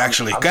with this.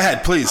 Actually, go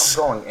ahead, please.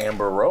 I'm going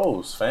Amber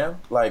Rose,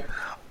 fam. Like,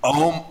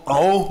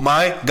 oh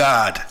my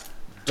God,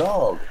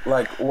 dog.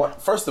 Like,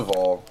 what? First of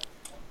all,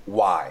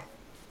 why?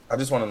 I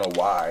just want to know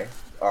why.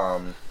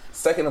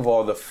 Second of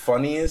all, the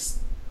funniest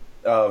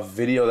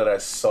video that I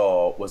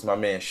saw was my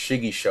man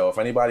Shiggy Show. If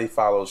anybody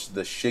follows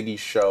the Shiggy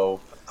Show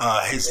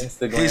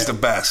Instagram, he's the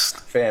best.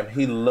 Fam,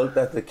 he looked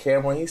at the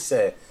camera and he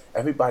said,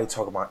 everybody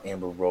talking about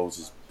Amber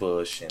Rose's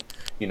bush and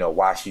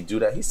why she do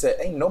that. He said,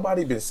 ain't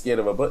nobody been scared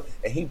of her bush.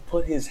 And he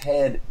put his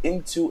head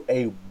into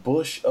a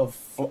bush of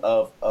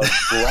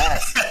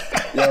grass.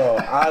 Yo,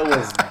 I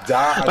was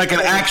dying. Like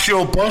an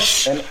actual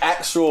bush? An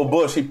actual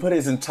bush. He put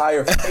his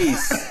entire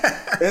face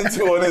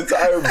into an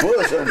entire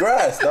bush of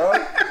grass,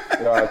 dog.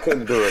 Yo, I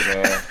couldn't do it,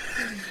 man.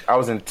 I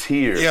was in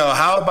tears. Yo,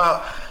 how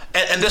about...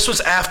 And this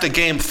was after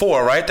Game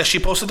 4, right, that she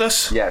posted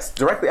this? Yes,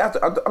 directly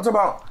after. I'm talking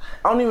about...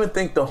 I don't even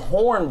think the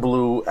horn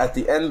blew at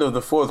the end of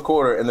the fourth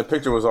quarter and the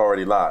picture was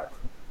already live.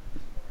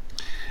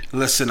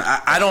 Listen,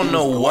 I don't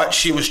know what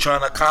she was trying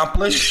to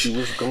accomplish. She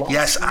was glossy.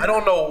 Yes, I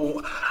don't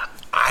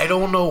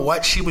know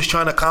what she was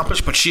trying to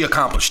accomplish, but she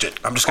accomplished it.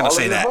 I'm just going to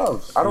say that.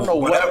 I don't know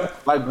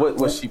what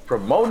was she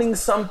promoting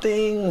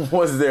something?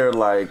 Was there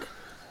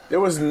there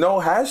was no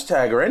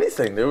hashtag or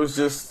anything. There was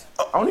just,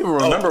 I don't even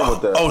remember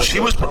what the... she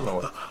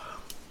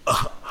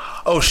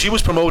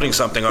was promoting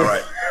something, all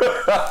right.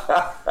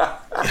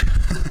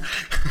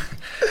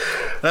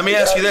 Let me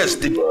ask you this.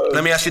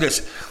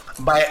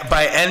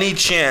 By any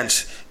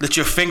chance, did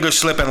your finger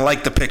slip and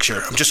like the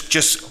picture? I'm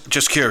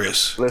just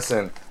curious.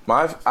 Listen,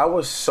 I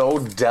was so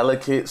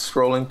delicate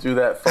scrolling through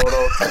that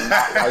photo to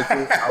not like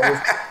it.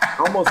 I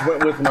almost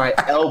went with my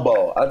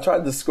elbow. I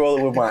tried to scroll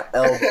it with my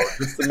elbow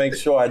just to make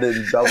sure I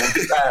didn't double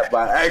tap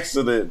by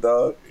accident,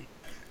 dog.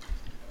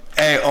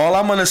 Hey, all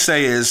I'm gonna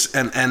say is,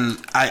 and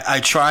I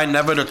try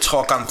never to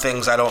talk on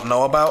things I don't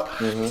know about.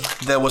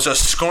 Mm-hmm. There was a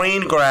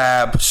screen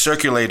grab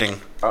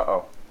circulating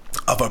of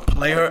a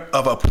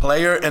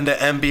player in the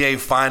NBA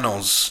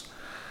Finals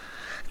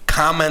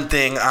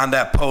commenting on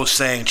that post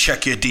saying,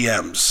 "Check your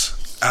DMs."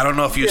 I don't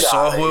know if you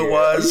saw who it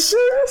was. Are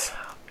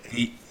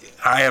you serious?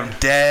 I am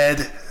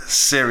dead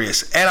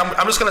serious, and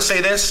I'm just gonna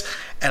say this,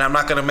 and I'm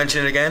not gonna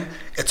mention it again.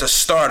 It's a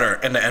starter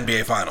in the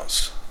NBA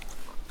Finals.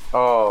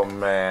 Oh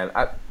man,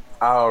 I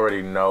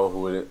already know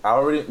who it is.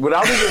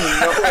 Without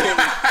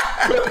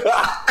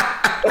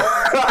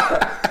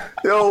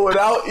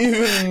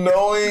even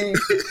knowing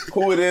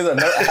who it is, I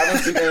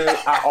haven't seen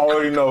it. I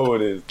already know who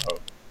it is.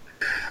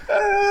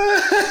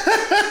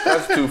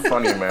 That's too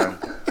funny, man.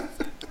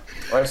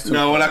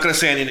 We're not gonna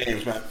say any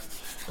names, man.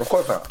 Of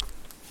course not.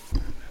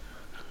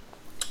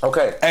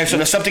 Okay. Hey, so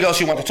there's something else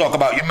you want to talk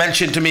about. You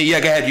mentioned to me, go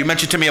ahead. You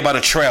mentioned to me about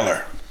a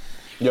trailer.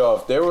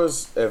 Yo,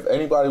 if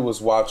anybody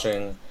was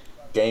watching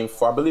Game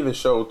 4, I believe it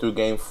showed through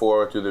Game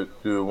 4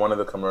 through one of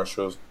the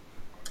commercials,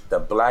 the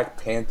Black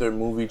Panther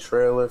movie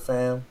trailer,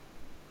 fam.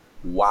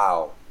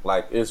 Wow.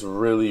 It's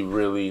really,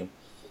 really,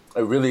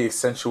 it really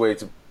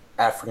accentuates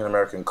African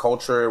American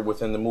culture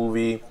within the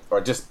movie,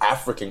 or just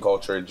African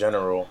culture in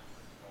general.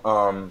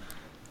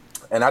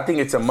 And I think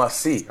it's a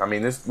must-see. I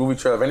mean, this movie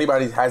trailer, if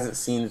anybody hasn't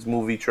seen this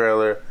movie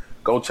trailer,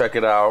 go check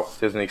it out.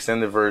 There's an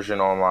extended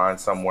version online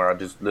somewhere. I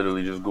just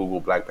Google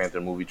Black Panther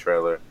movie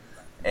trailer,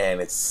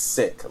 and it's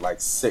sick.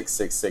 Sick.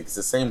 It's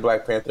the same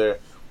Black Panther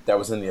that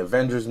was in the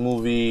Avengers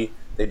movie.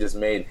 They just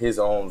made his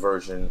own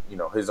version,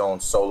 his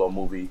own solo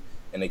movie,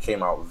 and it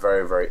came out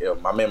very, very ill.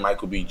 My man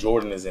Michael B.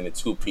 Jordan is in it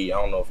too, P.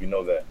 I don't know if you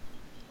know that.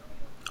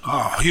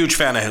 Oh, huge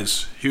fan of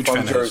his. Huge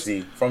fan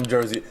Jersey. From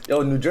Jersey.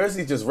 Yo, New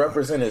Jersey just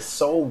represented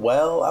so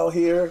well out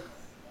here.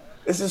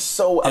 It's just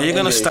so... You're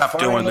going to stop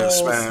doing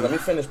this, man. Let me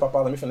finish, Papa.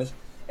 Let me finish.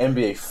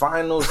 NBA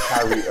Finals,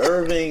 Kyrie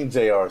Irving,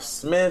 J.R.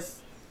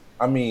 Smith.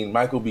 I mean,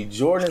 Michael B.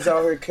 Jordan's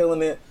out here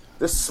killing it.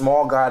 This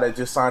small guy that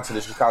just signed to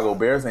the Chicago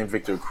Bears named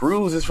Victor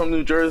Cruz is from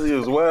New Jersey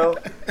as well.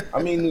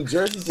 I mean, New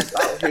Jersey's just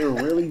out here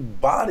really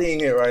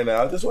bodying it right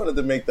now. I just wanted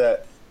to make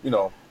that,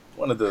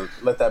 wanted to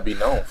let that be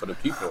known for the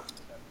people.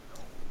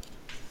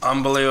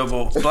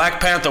 Unbelievable. Black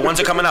Panther, when's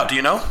it coming out? Do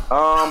you know?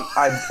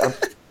 I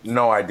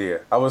no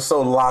idea. I was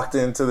so locked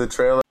into the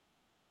trailer.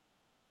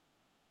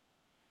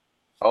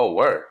 Oh,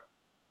 word.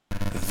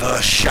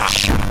 The Shop.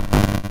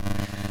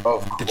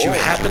 Of course. Did you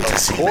happen to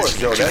see this?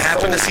 Yo, Did you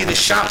happen to see the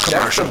Shop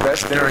commercial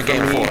that's the best during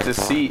thing Game for me 4? to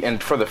see,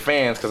 and for the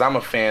fans, because I'm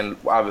a fan,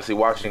 obviously,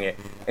 watching it,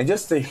 and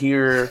just to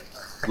hear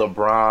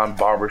LeBron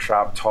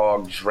barbershop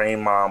talk,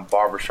 Draymond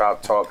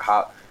barbershop talk,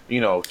 how,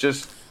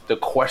 just the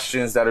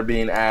questions that are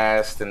being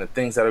asked and the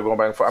things that are going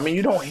back and forth. I mean,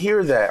 you don't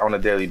hear that on a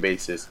daily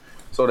basis.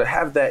 So to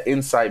have that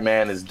insight,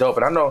 man, is dope.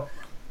 And I know,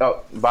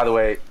 by the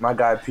way, my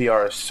guy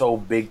PR is so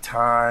big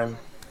time.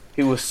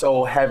 He was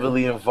so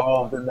heavily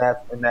involved in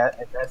that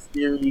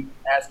series,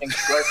 asking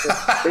questions.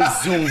 They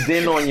zoomed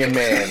in on your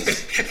man.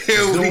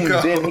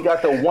 Zoomed in. He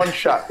got the one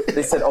shot.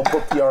 They said, "Oh,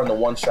 put PR in the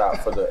one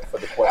shot for the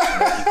question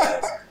that he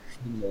asked."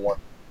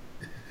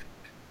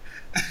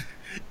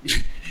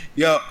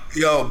 Yo.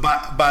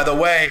 By the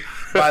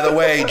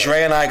way,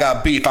 Dre and I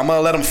got beef. I'm gonna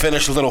let him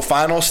finish the little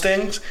finals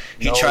things.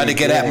 He tried to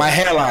get at my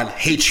hairline.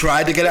 He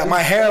tried to get at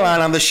my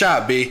hairline on the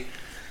Shop, B.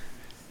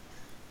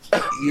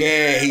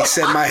 Yeah, he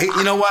said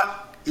you know what?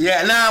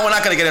 Yeah, we're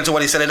not going to get into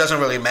what he said. It doesn't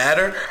really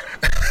matter.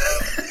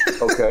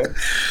 Okay.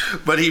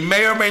 But he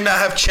may or may not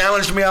have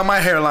challenged me on my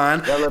hairline.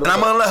 And I'm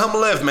going to let him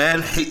live,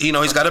 man.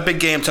 He's got a big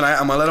game tonight.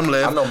 I'm going to let him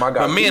live. I know my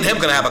guy. But me and him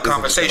going to have a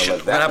conversation.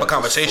 We're going to have a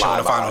conversation when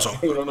the finals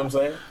over. You know what I'm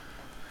saying?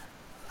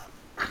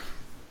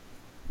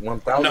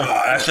 1,000. No,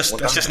 that's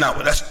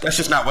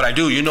just not what I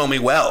do. You know me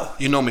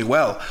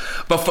well.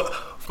 But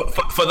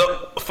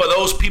for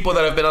those people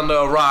that have been under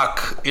a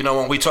rock,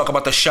 when we talk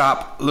about the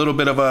Shop, a little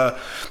bit of a,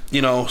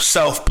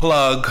 self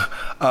plug,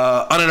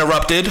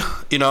 uninterrupted,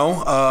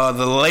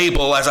 the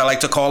label, as I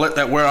like to call it,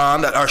 that we're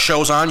on, that our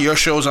show's on, your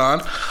show's on,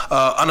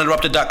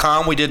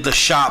 uninterrupted.com. We did the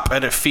Shop,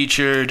 and it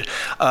featured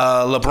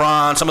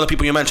LeBron, some of the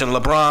people you mentioned,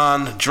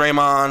 LeBron,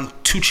 Draymond,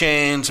 2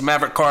 Chainz,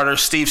 Maverick Carter,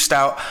 Steve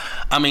Stout.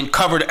 I mean,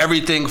 covered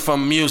everything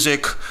from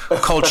music,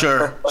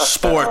 culture,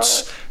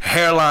 sports,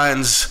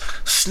 hairlines,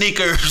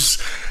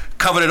 sneakers.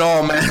 Covered it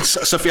all, man.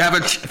 So if you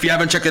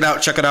haven't checked it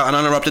out, check it out on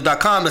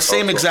uninterrupted.com. The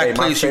same exact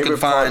place you can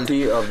find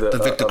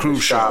the Victor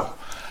Cruz show.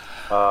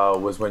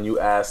 Was when you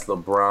asked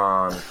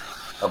LeBron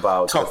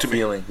about the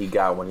feeling he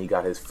got when he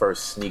got his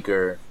first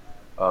sneaker,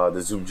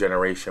 the Zoom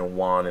Generation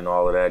 1 and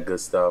all of that good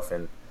stuff,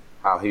 and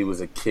how he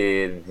was a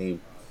kid and he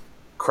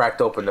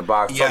cracked open the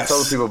box. Yes.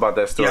 Tell the people about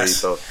that story. Yes.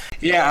 So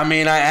yeah, I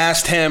mean, I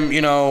asked him,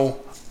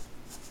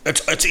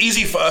 It's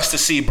easy for us to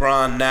see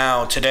Bron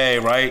now, today,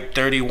 right?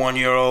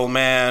 31-year-old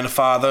man,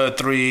 father,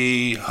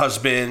 3,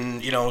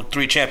 husband,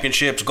 3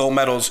 championships, gold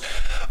medals.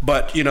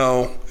 But,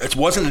 it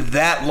wasn't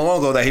that long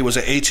ago that he was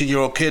an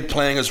 18-year-old kid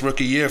playing his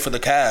rookie year for the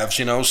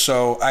Cavs,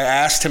 So I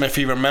asked him if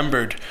he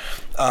remembered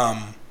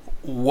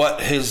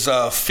what his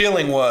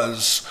feeling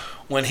was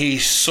when he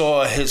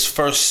saw his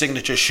first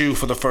signature shoe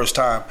for the first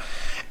time.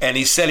 And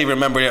he said he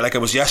remembered it like it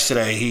was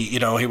yesterday. He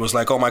was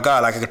like, oh my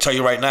God, like I could tell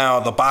you right now,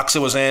 the box it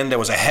was in, there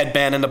was a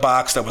headband in the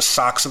box, there was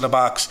socks in the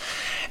box.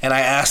 And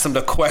I asked him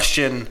the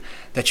question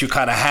that you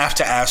kind of have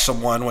to ask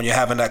someone when you're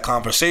having that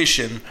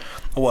conversation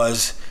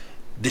was,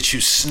 did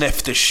you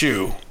sniff the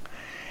shoe?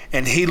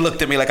 And he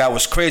looked at me like I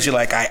was crazy,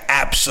 like I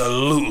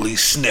absolutely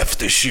sniffed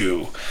the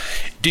shoe.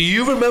 Do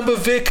you remember,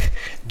 Vic?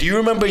 Do you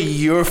remember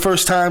your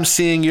first time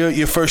seeing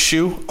your first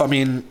shoe? I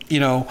mean,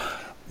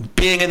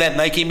 being in that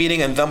Nike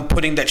meeting and them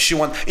putting that shoe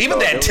on, even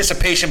the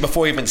anticipation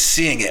before even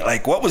seeing it,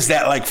 like what was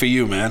that like for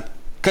you, man?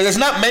 Because there's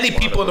not many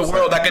people in the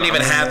world that can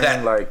even have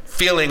that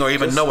feeling or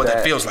even know what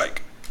that feels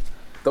like.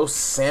 Those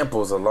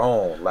samples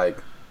alone,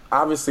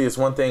 obviously it's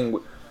one thing.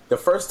 The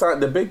first time,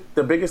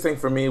 the biggest thing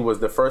for me was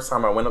the first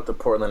time I went up to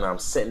Portland and I'm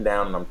sitting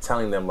down and I'm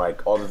telling them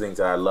all the things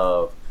that I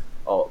love,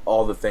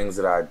 all the things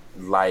that I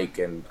like,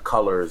 and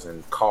colors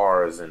and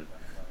cars and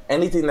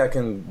anything that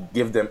can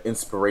give them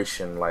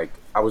inspiration.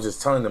 I was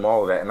just telling them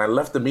all of that, and I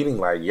left the meeting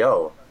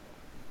yo,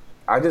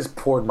 I just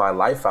poured my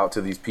life out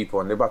to these people,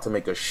 and they're about to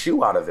make a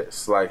shoe out of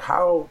this.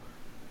 How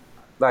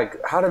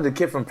did the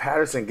kid from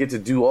Patterson get to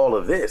do all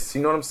of this?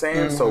 You know what I'm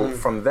saying? Mm-hmm. So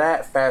from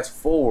that, fast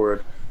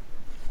forward,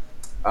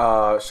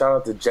 shout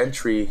out to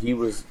Gentry. He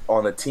was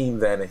on the team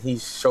then, and he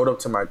showed up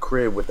to my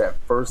crib with that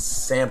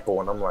first sample,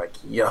 and I'm like,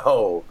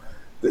 yo,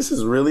 this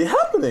is really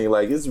happening.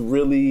 It's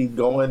really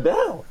going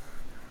down.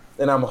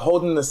 And I'm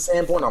holding the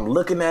sample and I'm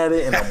looking at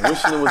it and I'm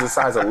wishing it was a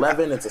size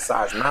 11. It's a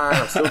size 9.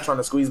 I'm still trying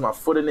to squeeze my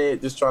foot in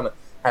it, just trying to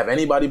have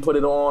anybody put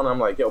it on. I'm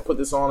like, yo, put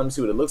this on. Let me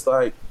see what it looks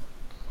like.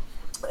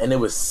 And it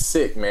was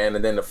sick, man.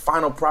 And then the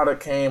final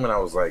product came and I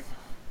was like,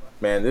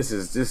 man, this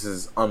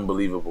is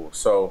unbelievable.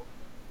 So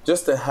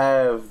just to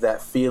have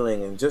that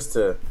feeling and just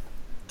to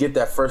get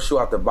that first shoe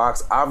out the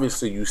box,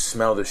 obviously you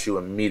smell the shoe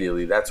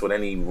immediately. That's what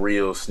any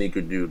real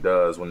sneaker dude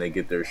does when they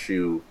get their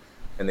shoe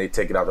and they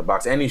take it out the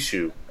box. Any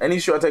shoe I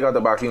take out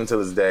the box, even to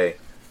this day,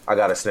 I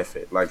gotta sniff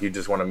it. Like, you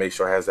just want to make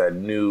sure it has that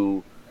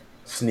new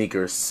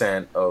sneaker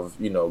scent of,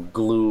 you know,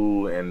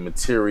 glue and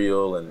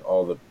material and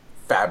all the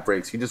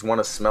fabrics. You just want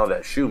to smell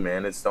that shoe,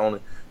 man. It's the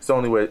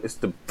only way. It's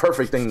the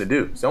perfect thing to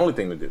do. It's the only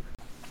thing to do.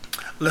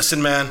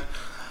 Listen, man.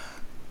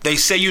 They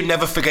say you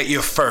never forget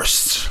your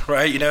first,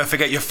 right? You never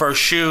forget your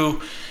first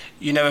shoe.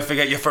 You never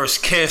forget your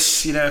first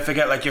kiss. You never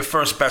forget, like, your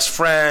first best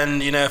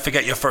friend. You never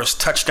forget your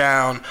first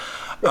touchdown.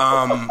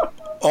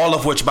 All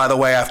of which, by the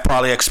way, I've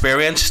probably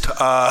experienced.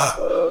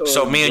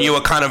 So me and you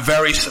are kind of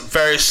very,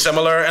 very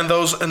similar in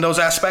those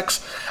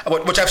aspects.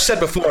 Which I've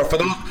said before.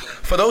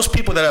 For those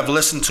people that have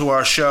listened to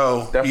our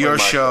show, definitely your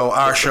show,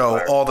 our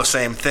show, all the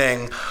same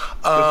thing.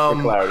 For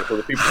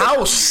the people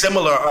how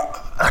similar?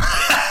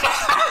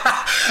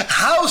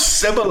 How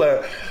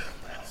similar?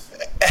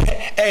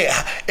 Hey,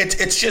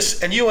 it's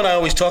just, and you and I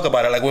always talk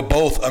about it, like, we're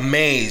both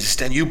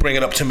amazed, and you bring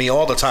it up to me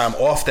all the time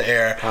off the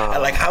air,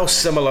 and like how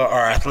similar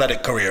our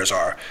athletic careers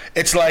are.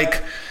 It's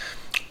like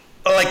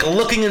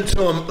looking into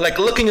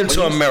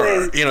a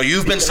mirror. You know,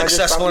 you've been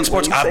successful in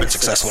sports. I've been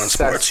successful in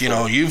sports. You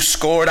know, you've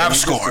scored. I've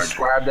scored.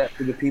 Describe that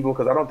to the people,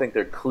 because I don't think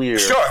they're clear.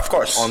 Sure, of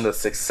course. On the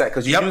success,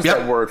 because you use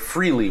that word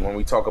freely when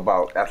we talk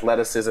about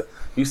athleticism.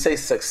 You say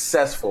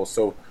successful,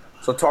 so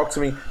talk to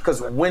me, because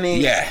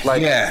winning,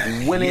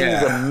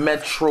 the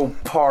Metro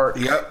Park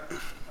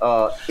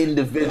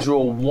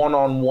individual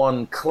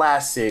one-on-one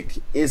classic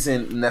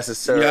isn't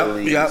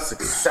necessarily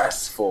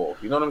successful.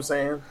 You know what I'm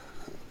saying?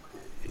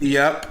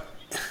 Yep.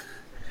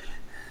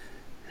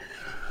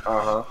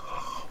 Uh-huh.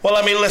 Well,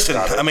 I mean, listen.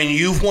 I mean,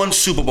 you've won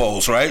Super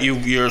Bowls, right?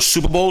 You're a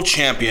Super Bowl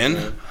champion.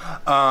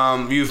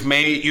 Mm-hmm.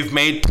 You've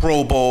made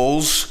Pro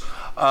Bowls.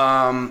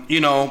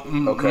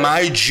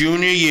 My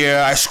junior year,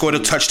 I scored a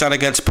touchdown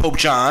against Pope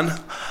John.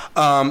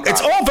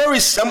 It's all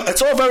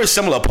very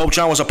similar. Pope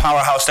John was a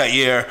powerhouse that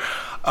year.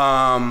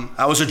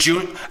 I was a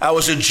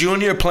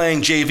junior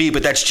playing JV,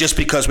 but that's just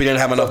because we didn't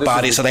have enough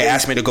bodies, so they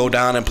asked me to go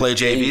down and play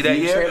JV that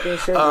year.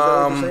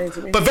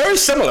 But very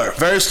similar.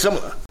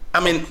 I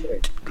mean,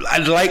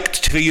 I'd like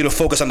for you to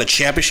focus on the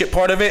championship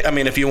part of it. I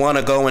mean, if you want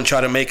to go and try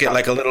to make it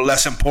like a little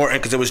less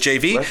important because it was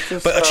JV,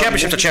 but a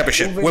championship's a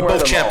championship. We're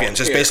both champions.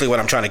 That's basically what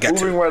I'm trying to get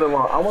to. Moving right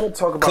along, I want to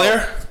talk about.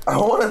 Clear? I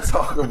want to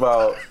talk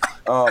about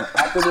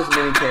after this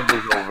mini camp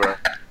is over.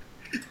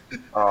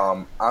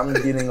 I'm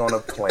getting on a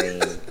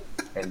plane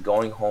and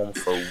going home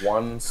for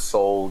one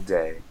sole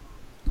day,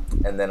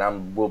 and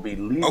then will be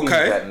leaving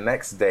that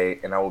next day,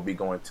 and I will be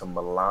going to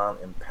Milan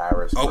and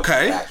Paris for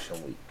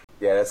Fashion Week.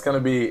 Yeah, it's gonna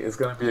be a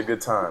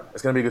good time.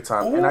 It's gonna be a good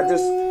time.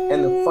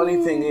 And the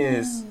funny thing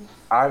is,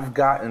 I've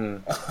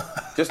gotten,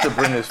 just to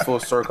bring this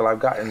full circle, I've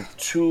gotten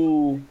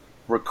 2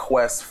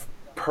 requests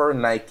per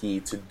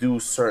Nike to do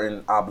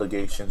certain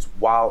obligations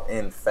while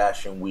in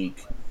Fashion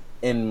Week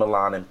in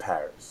Milan and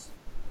Paris,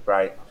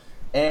 right?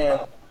 And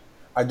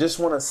I just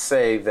want to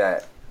say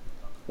that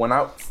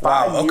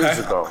five years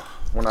ago,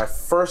 when I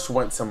first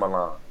went to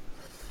Milan,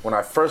 when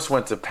I first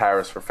went to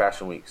Paris for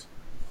Fashion Weeks,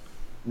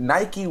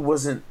 Nike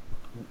wasn't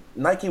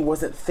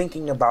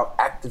thinking about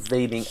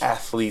activating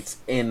athletes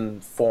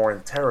in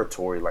foreign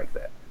territory like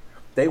that.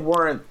 They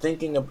weren't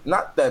thinking of,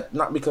 not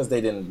because they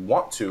didn't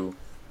want to,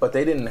 but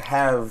they didn't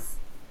have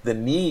the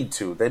need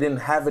to. They didn't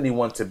have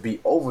anyone to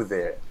be over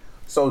there.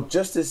 So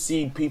just to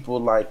see people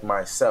like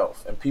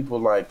myself and people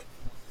like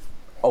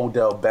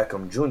Odell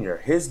Beckham Jr.,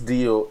 his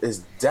deal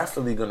is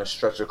definitely going to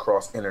stretch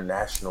across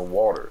international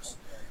waters.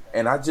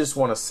 And I just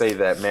want to say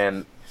that,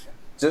 man,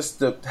 just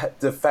the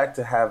fact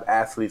to have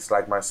athletes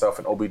like myself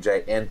and OBJ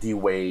and D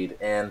Wade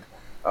and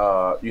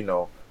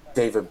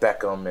David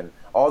Beckham and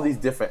all these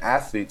different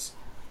athletes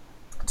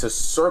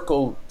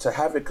to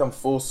have it come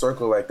full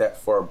circle like that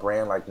for a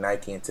brand like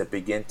Nike, and to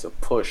begin to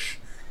push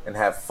and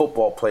have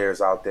football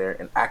players out there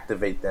and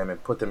activate them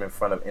and put them in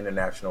front of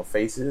international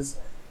faces.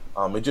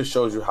 It just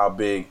shows you how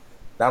big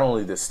not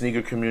only the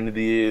sneaker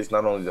community is,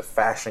 not only the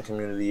fashion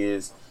community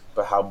is,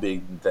 but how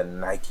big the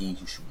Nike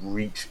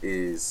reach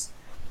is.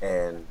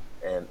 And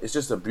it's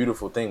just a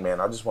beautiful thing, man.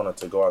 I just wanted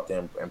to go out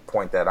there and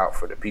point that out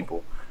for the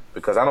people,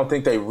 because I don't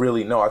think they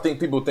really know. I think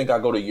people think I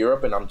go to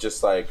Europe and I'm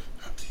just like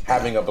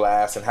having a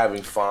blast and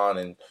having fun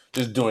and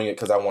just doing it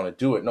because I want to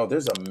do it. No,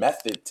 there's a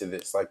method to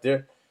this. Like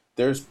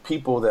there's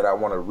people that I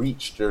want to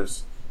reach.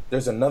 There's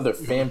another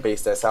fan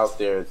base that's out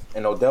there,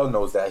 and Odell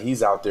knows that.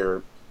 He's out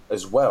there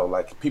as well.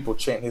 Like, people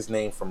chant his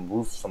name from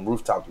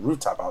rooftop to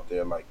rooftop out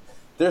there. Like,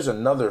 there's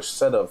another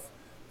set of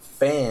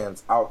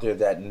fans out there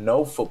that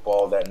know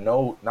football, that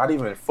know not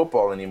even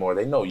football anymore.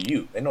 They know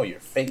you. They know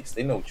your face.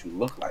 They know what you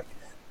look like.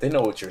 They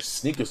know what your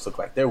sneakers look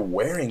like. They're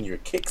wearing your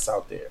kicks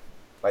out there.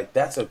 Like,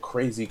 that's a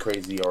crazy,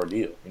 crazy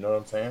ordeal. You know what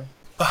I'm saying?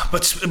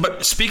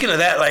 But speaking of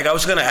that, like, I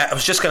was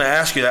just gonna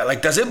ask you that.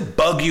 Like, does it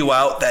bug you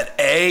out that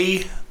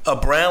a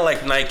brand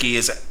like Nike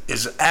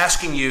is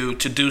asking you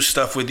to do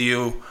stuff with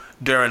you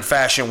during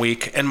Fashion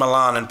Week in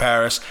Milan and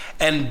Paris,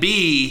 and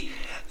B,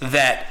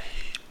 that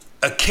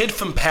a kid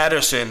from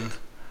Patterson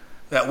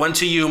that went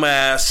to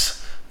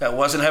UMass, that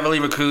wasn't heavily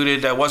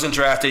recruited, that wasn't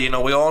drafted,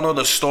 we all know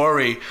the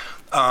story,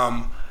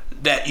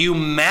 that you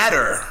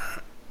matter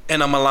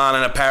in a Milan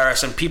and a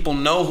Paris, and people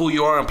know who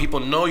you are, and people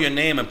know your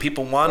name, and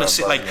people want to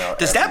see. Like,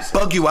 does that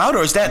bug you out,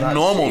 or is that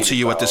normal to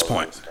you at this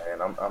point?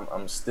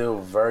 I'm still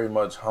very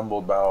much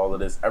humbled by all of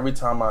this. Every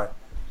time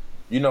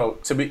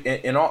to be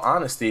in all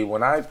honesty,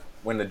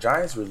 when the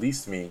Giants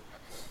released me,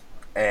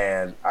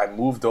 and I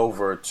moved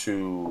over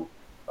to,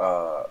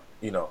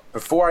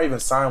 before I even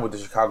signed with the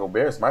Chicago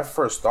Bears, my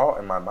first thought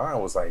in my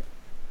mind was like,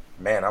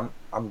 man,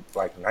 I'm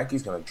like,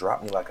 Nike's gonna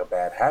drop me like a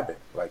bad habit.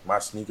 Like, my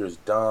sneakers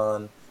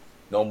done.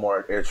 No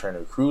more Air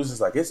Trainer cruises.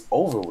 Like, it's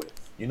over with.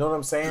 You know what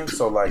I'm saying?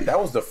 So, like, that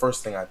was the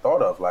first thing I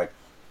thought of. Like,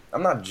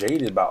 I'm not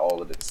jaded by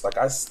all of this. Like,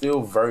 I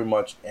still very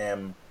much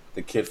am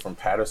the kid from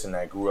Patterson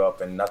that grew up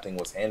and nothing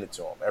was handed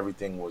to him. I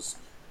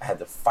had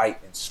to fight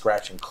and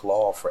scratch and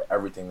claw for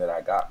everything that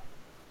I got.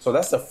 So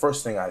that's the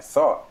first thing I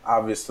thought.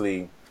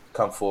 Obviously,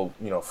 come full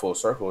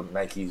circle,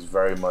 Nike's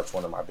very much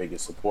one of my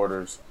biggest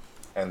supporters,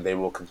 and they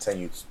will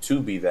continue to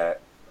be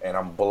that. And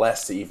I'm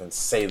blessed to even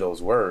say those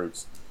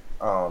words.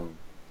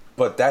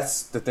 But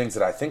that's the things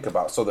that I think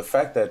about. So the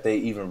fact that they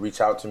even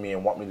reach out to me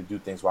and want me to do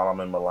things while I'm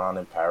in Milan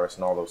and Paris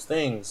and all those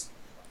things,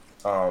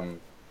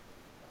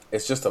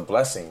 it's just a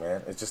blessing,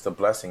 man. It's just a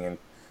blessing,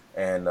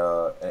 and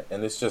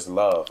it's just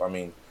love. I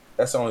mean,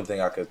 that's the only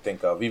thing I could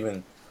think of.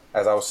 Even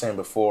as I was saying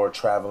before,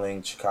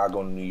 traveling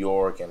Chicago, New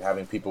York, and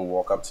having people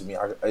walk up to me,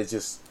 it's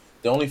just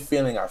the only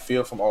feeling I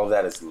feel from all of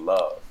that is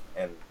love,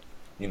 and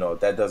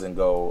that doesn't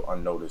go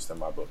unnoticed in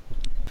my book.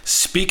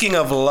 Speaking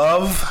of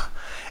love,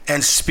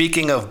 and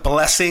speaking of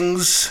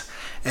blessings,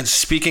 and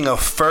speaking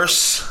of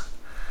firsts,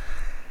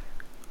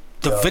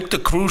 the Victor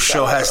Cruz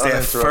Show has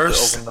their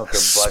first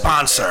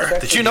sponsor.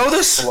 Did you know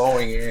this?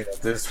 Flowing in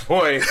at this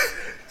point.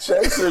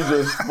 Checks are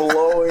just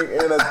flowing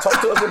in.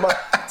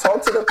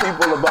 Talk to the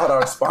people about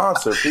our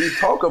sponsor. Please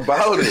talk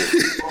about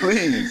it.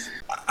 Please.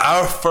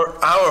 Our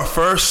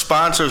first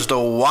sponsor is the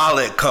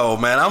Wallet Co.,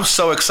 man. I'm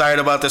so excited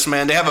about this,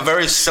 man. They have a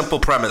very simple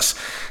premise.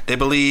 They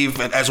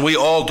believe, as we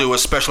all do,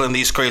 especially in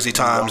these crazy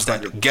times,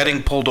 that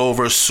getting pulled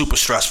over is super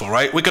stressful,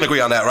 right? We can agree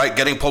on that, right?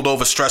 Getting pulled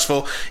over is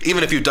stressful,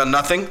 even if you've done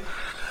nothing.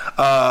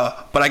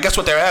 But I guess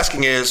what they're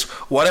asking is,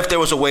 what if there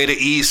was a way to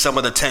ease some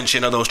of the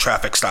tension of those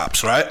traffic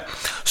stops, right?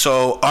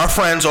 So our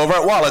friends over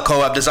at Wallet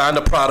Co. have designed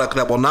a product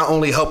that will not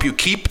only help you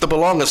keep the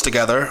belongings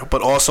together,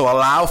 but also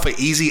allow for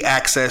easy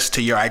access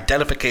to your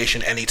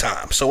identification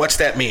anytime. So what's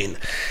that mean?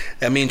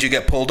 That means you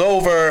get pulled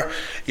over,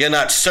 you're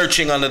not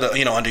searching under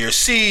under your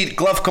seat,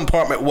 glove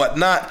compartment,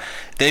 whatnot.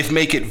 They've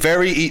made it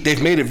very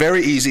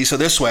easy. So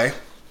this way,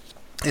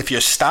 if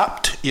you're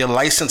stopped, your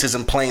license is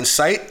in plain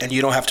sight and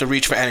you don't have to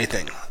reach for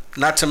anything.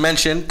 Not to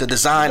mention, the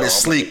design is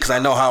sleek, because I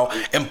know how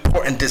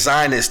important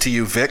design is to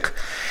you, Vic.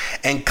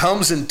 And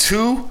comes in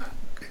two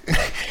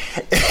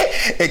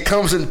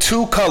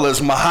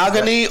colors,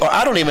 mahogany, or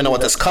I don't even know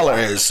what this color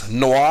is.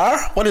 Noir?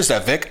 What is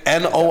that, Vic?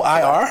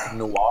 Noir?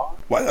 Noir?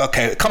 What?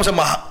 Okay, it comes in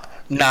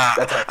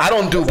I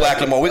don't do black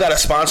anymore. We got a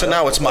sponsor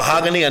now. It's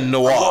mahogany and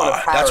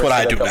noir. That's what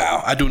I do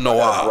now. I do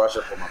noir.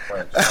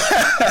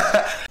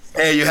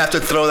 Hey, you have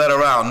to throw that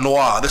around.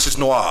 Noir. This is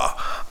noir.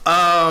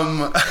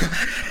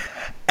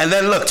 And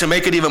then look, to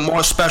make it even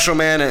more special,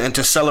 man, and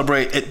to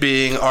celebrate it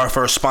being our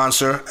first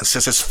sponsor, and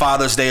since it's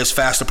Father's Day is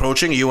fast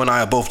approaching, you and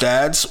I are both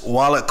dads,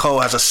 Wallet Co.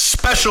 has a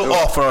special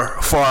offer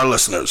for our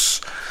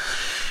listeners.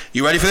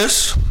 You ready for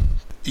this?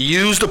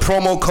 Use the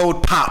promo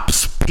code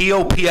POPS,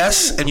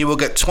 P-O-P-S, and you will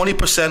get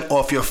 20%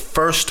 off your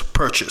first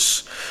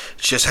purchase.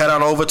 Just head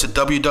on over to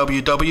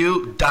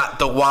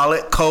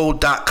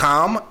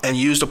www.thewalletco.com and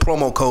use the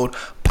promo code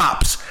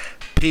POPS,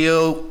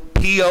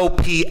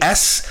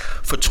 P-O-P-S,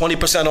 for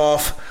 20%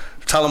 off.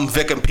 Tell them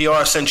Vic and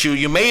PR sent you.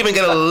 You may even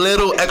get a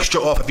little extra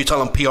off if you tell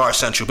them PR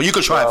sent you. But you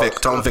could try Vic.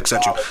 Tell them Vic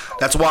sent you.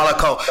 That's Wallet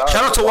Co.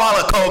 Shout out to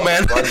Wallet Co,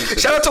 man.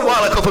 Shout out to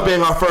Wallet Co for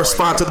being our first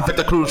sponsor of the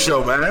Victor Cruz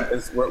Show, man.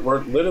 We're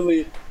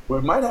literally, we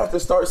might have to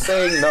start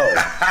saying no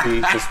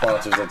to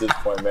sponsors at this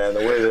point, man. The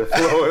way they're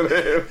flowing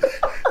in.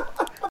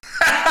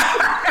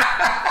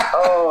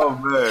 Oh,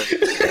 man.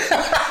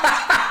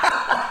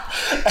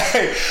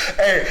 Hey,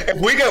 if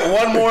we get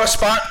one more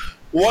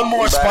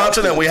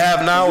sponsor than we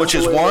have now, which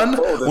is one,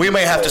 we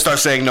may have to start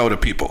saying no to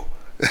people.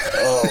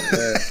 Oh,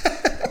 man.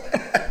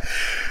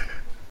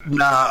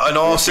 Nah, in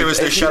all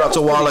seriousness, shout out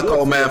to Wallet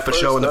Co, man, for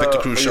showing the Victor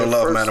Cruz Show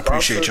love, man.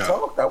 Appreciate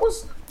y'all. That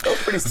was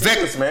pretty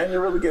serious, man.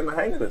 You're really getting the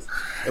hang of this.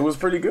 It was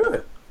pretty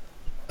good.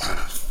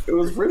 It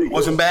was pretty good.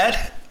 Wasn't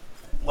bad?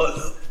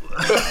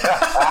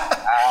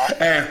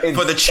 And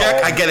for the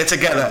check, I get it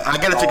together. I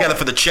get it together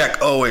for the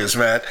check always,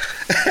 man.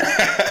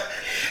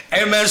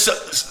 Hey, man,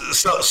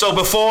 so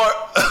before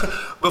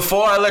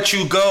I let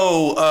you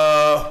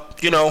go,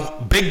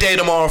 big day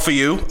tomorrow for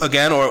you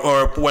again,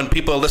 or when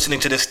people are listening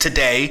to this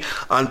today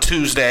on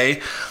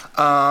Tuesday.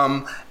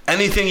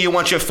 Anything you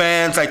want your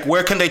fans, like,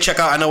 where can they check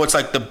out? I know it's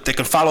like they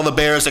can follow the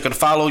Bears, they can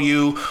follow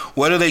you.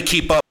 Where do they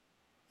keep up?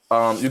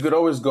 You could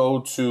always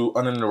go to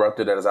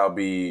Uninterrupted, as I'll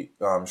be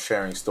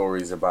sharing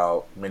stories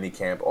about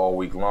minicamp all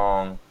week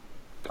long.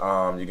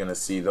 You're going to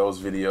see those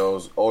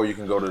videos. Or you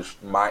can go to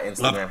my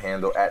Instagram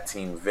handle,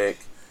 @TeamVic.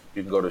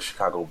 You can go to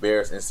Chicago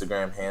Bears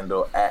Instagram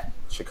handle,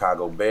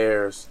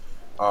 @ChicagoBears.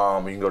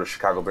 You can go to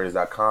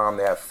chicagobears.com.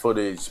 They have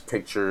footage,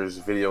 pictures,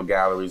 video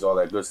galleries, all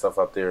that good stuff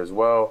up there as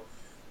well.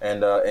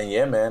 And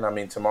yeah, man, I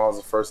mean, tomorrow's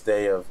the first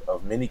day of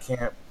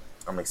minicamp.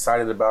 I'm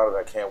excited about it.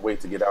 I can't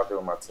wait to get out there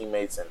with my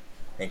teammates and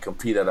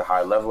compete at a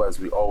high level, as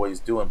we always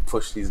do, and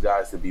push these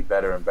guys to be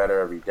better and better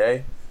every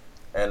day.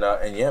 And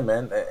yeah,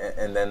 man,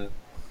 and then,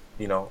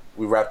 you know,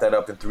 we wrap that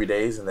up in 3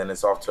 days, and then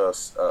it's off to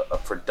a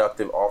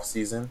productive off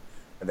season,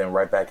 and then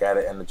right back at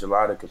it end of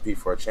July to compete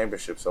for a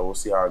championship. So we'll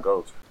see how it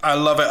goes. I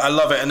love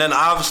it. And then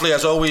obviously,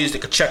 as always, they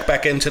could check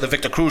back into the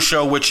Victor Cruz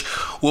Show, which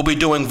we'll be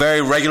doing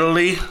very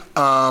regularly.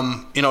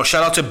 You know,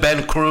 shout out to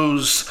Ben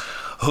Cruz,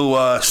 who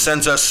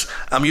sends us,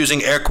 I'm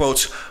using air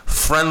quotes,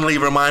 friendly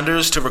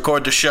reminders to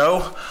record the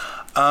show.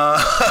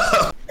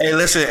 Hey,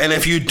 listen, and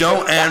if you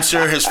don't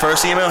answer his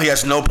first email, he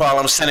has no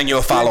problem sending you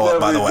a follow-up,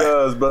 by the way.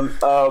 Does,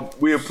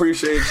 but we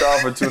appreciate y'all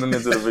for tuning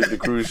into the Victor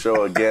Cruz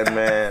Show again,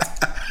 man.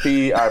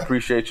 P, I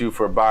appreciate you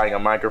for buying a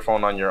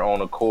microphone on your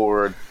own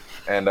accord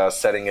and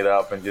setting it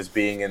up and just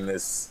being in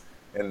this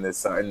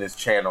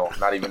channel,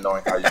 not even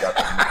knowing how you got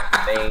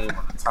the name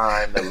or the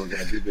time that we were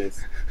going to do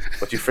this,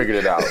 but you figured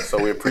it out. So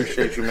we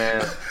appreciate you,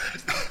 man.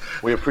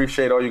 We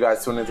appreciate all you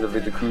guys tuning into the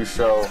Victor Cruz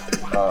Show.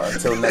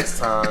 Until next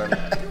time,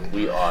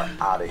 we are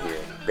out of here.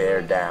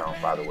 Bear down,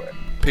 by the way.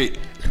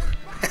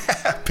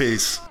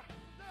 Peace.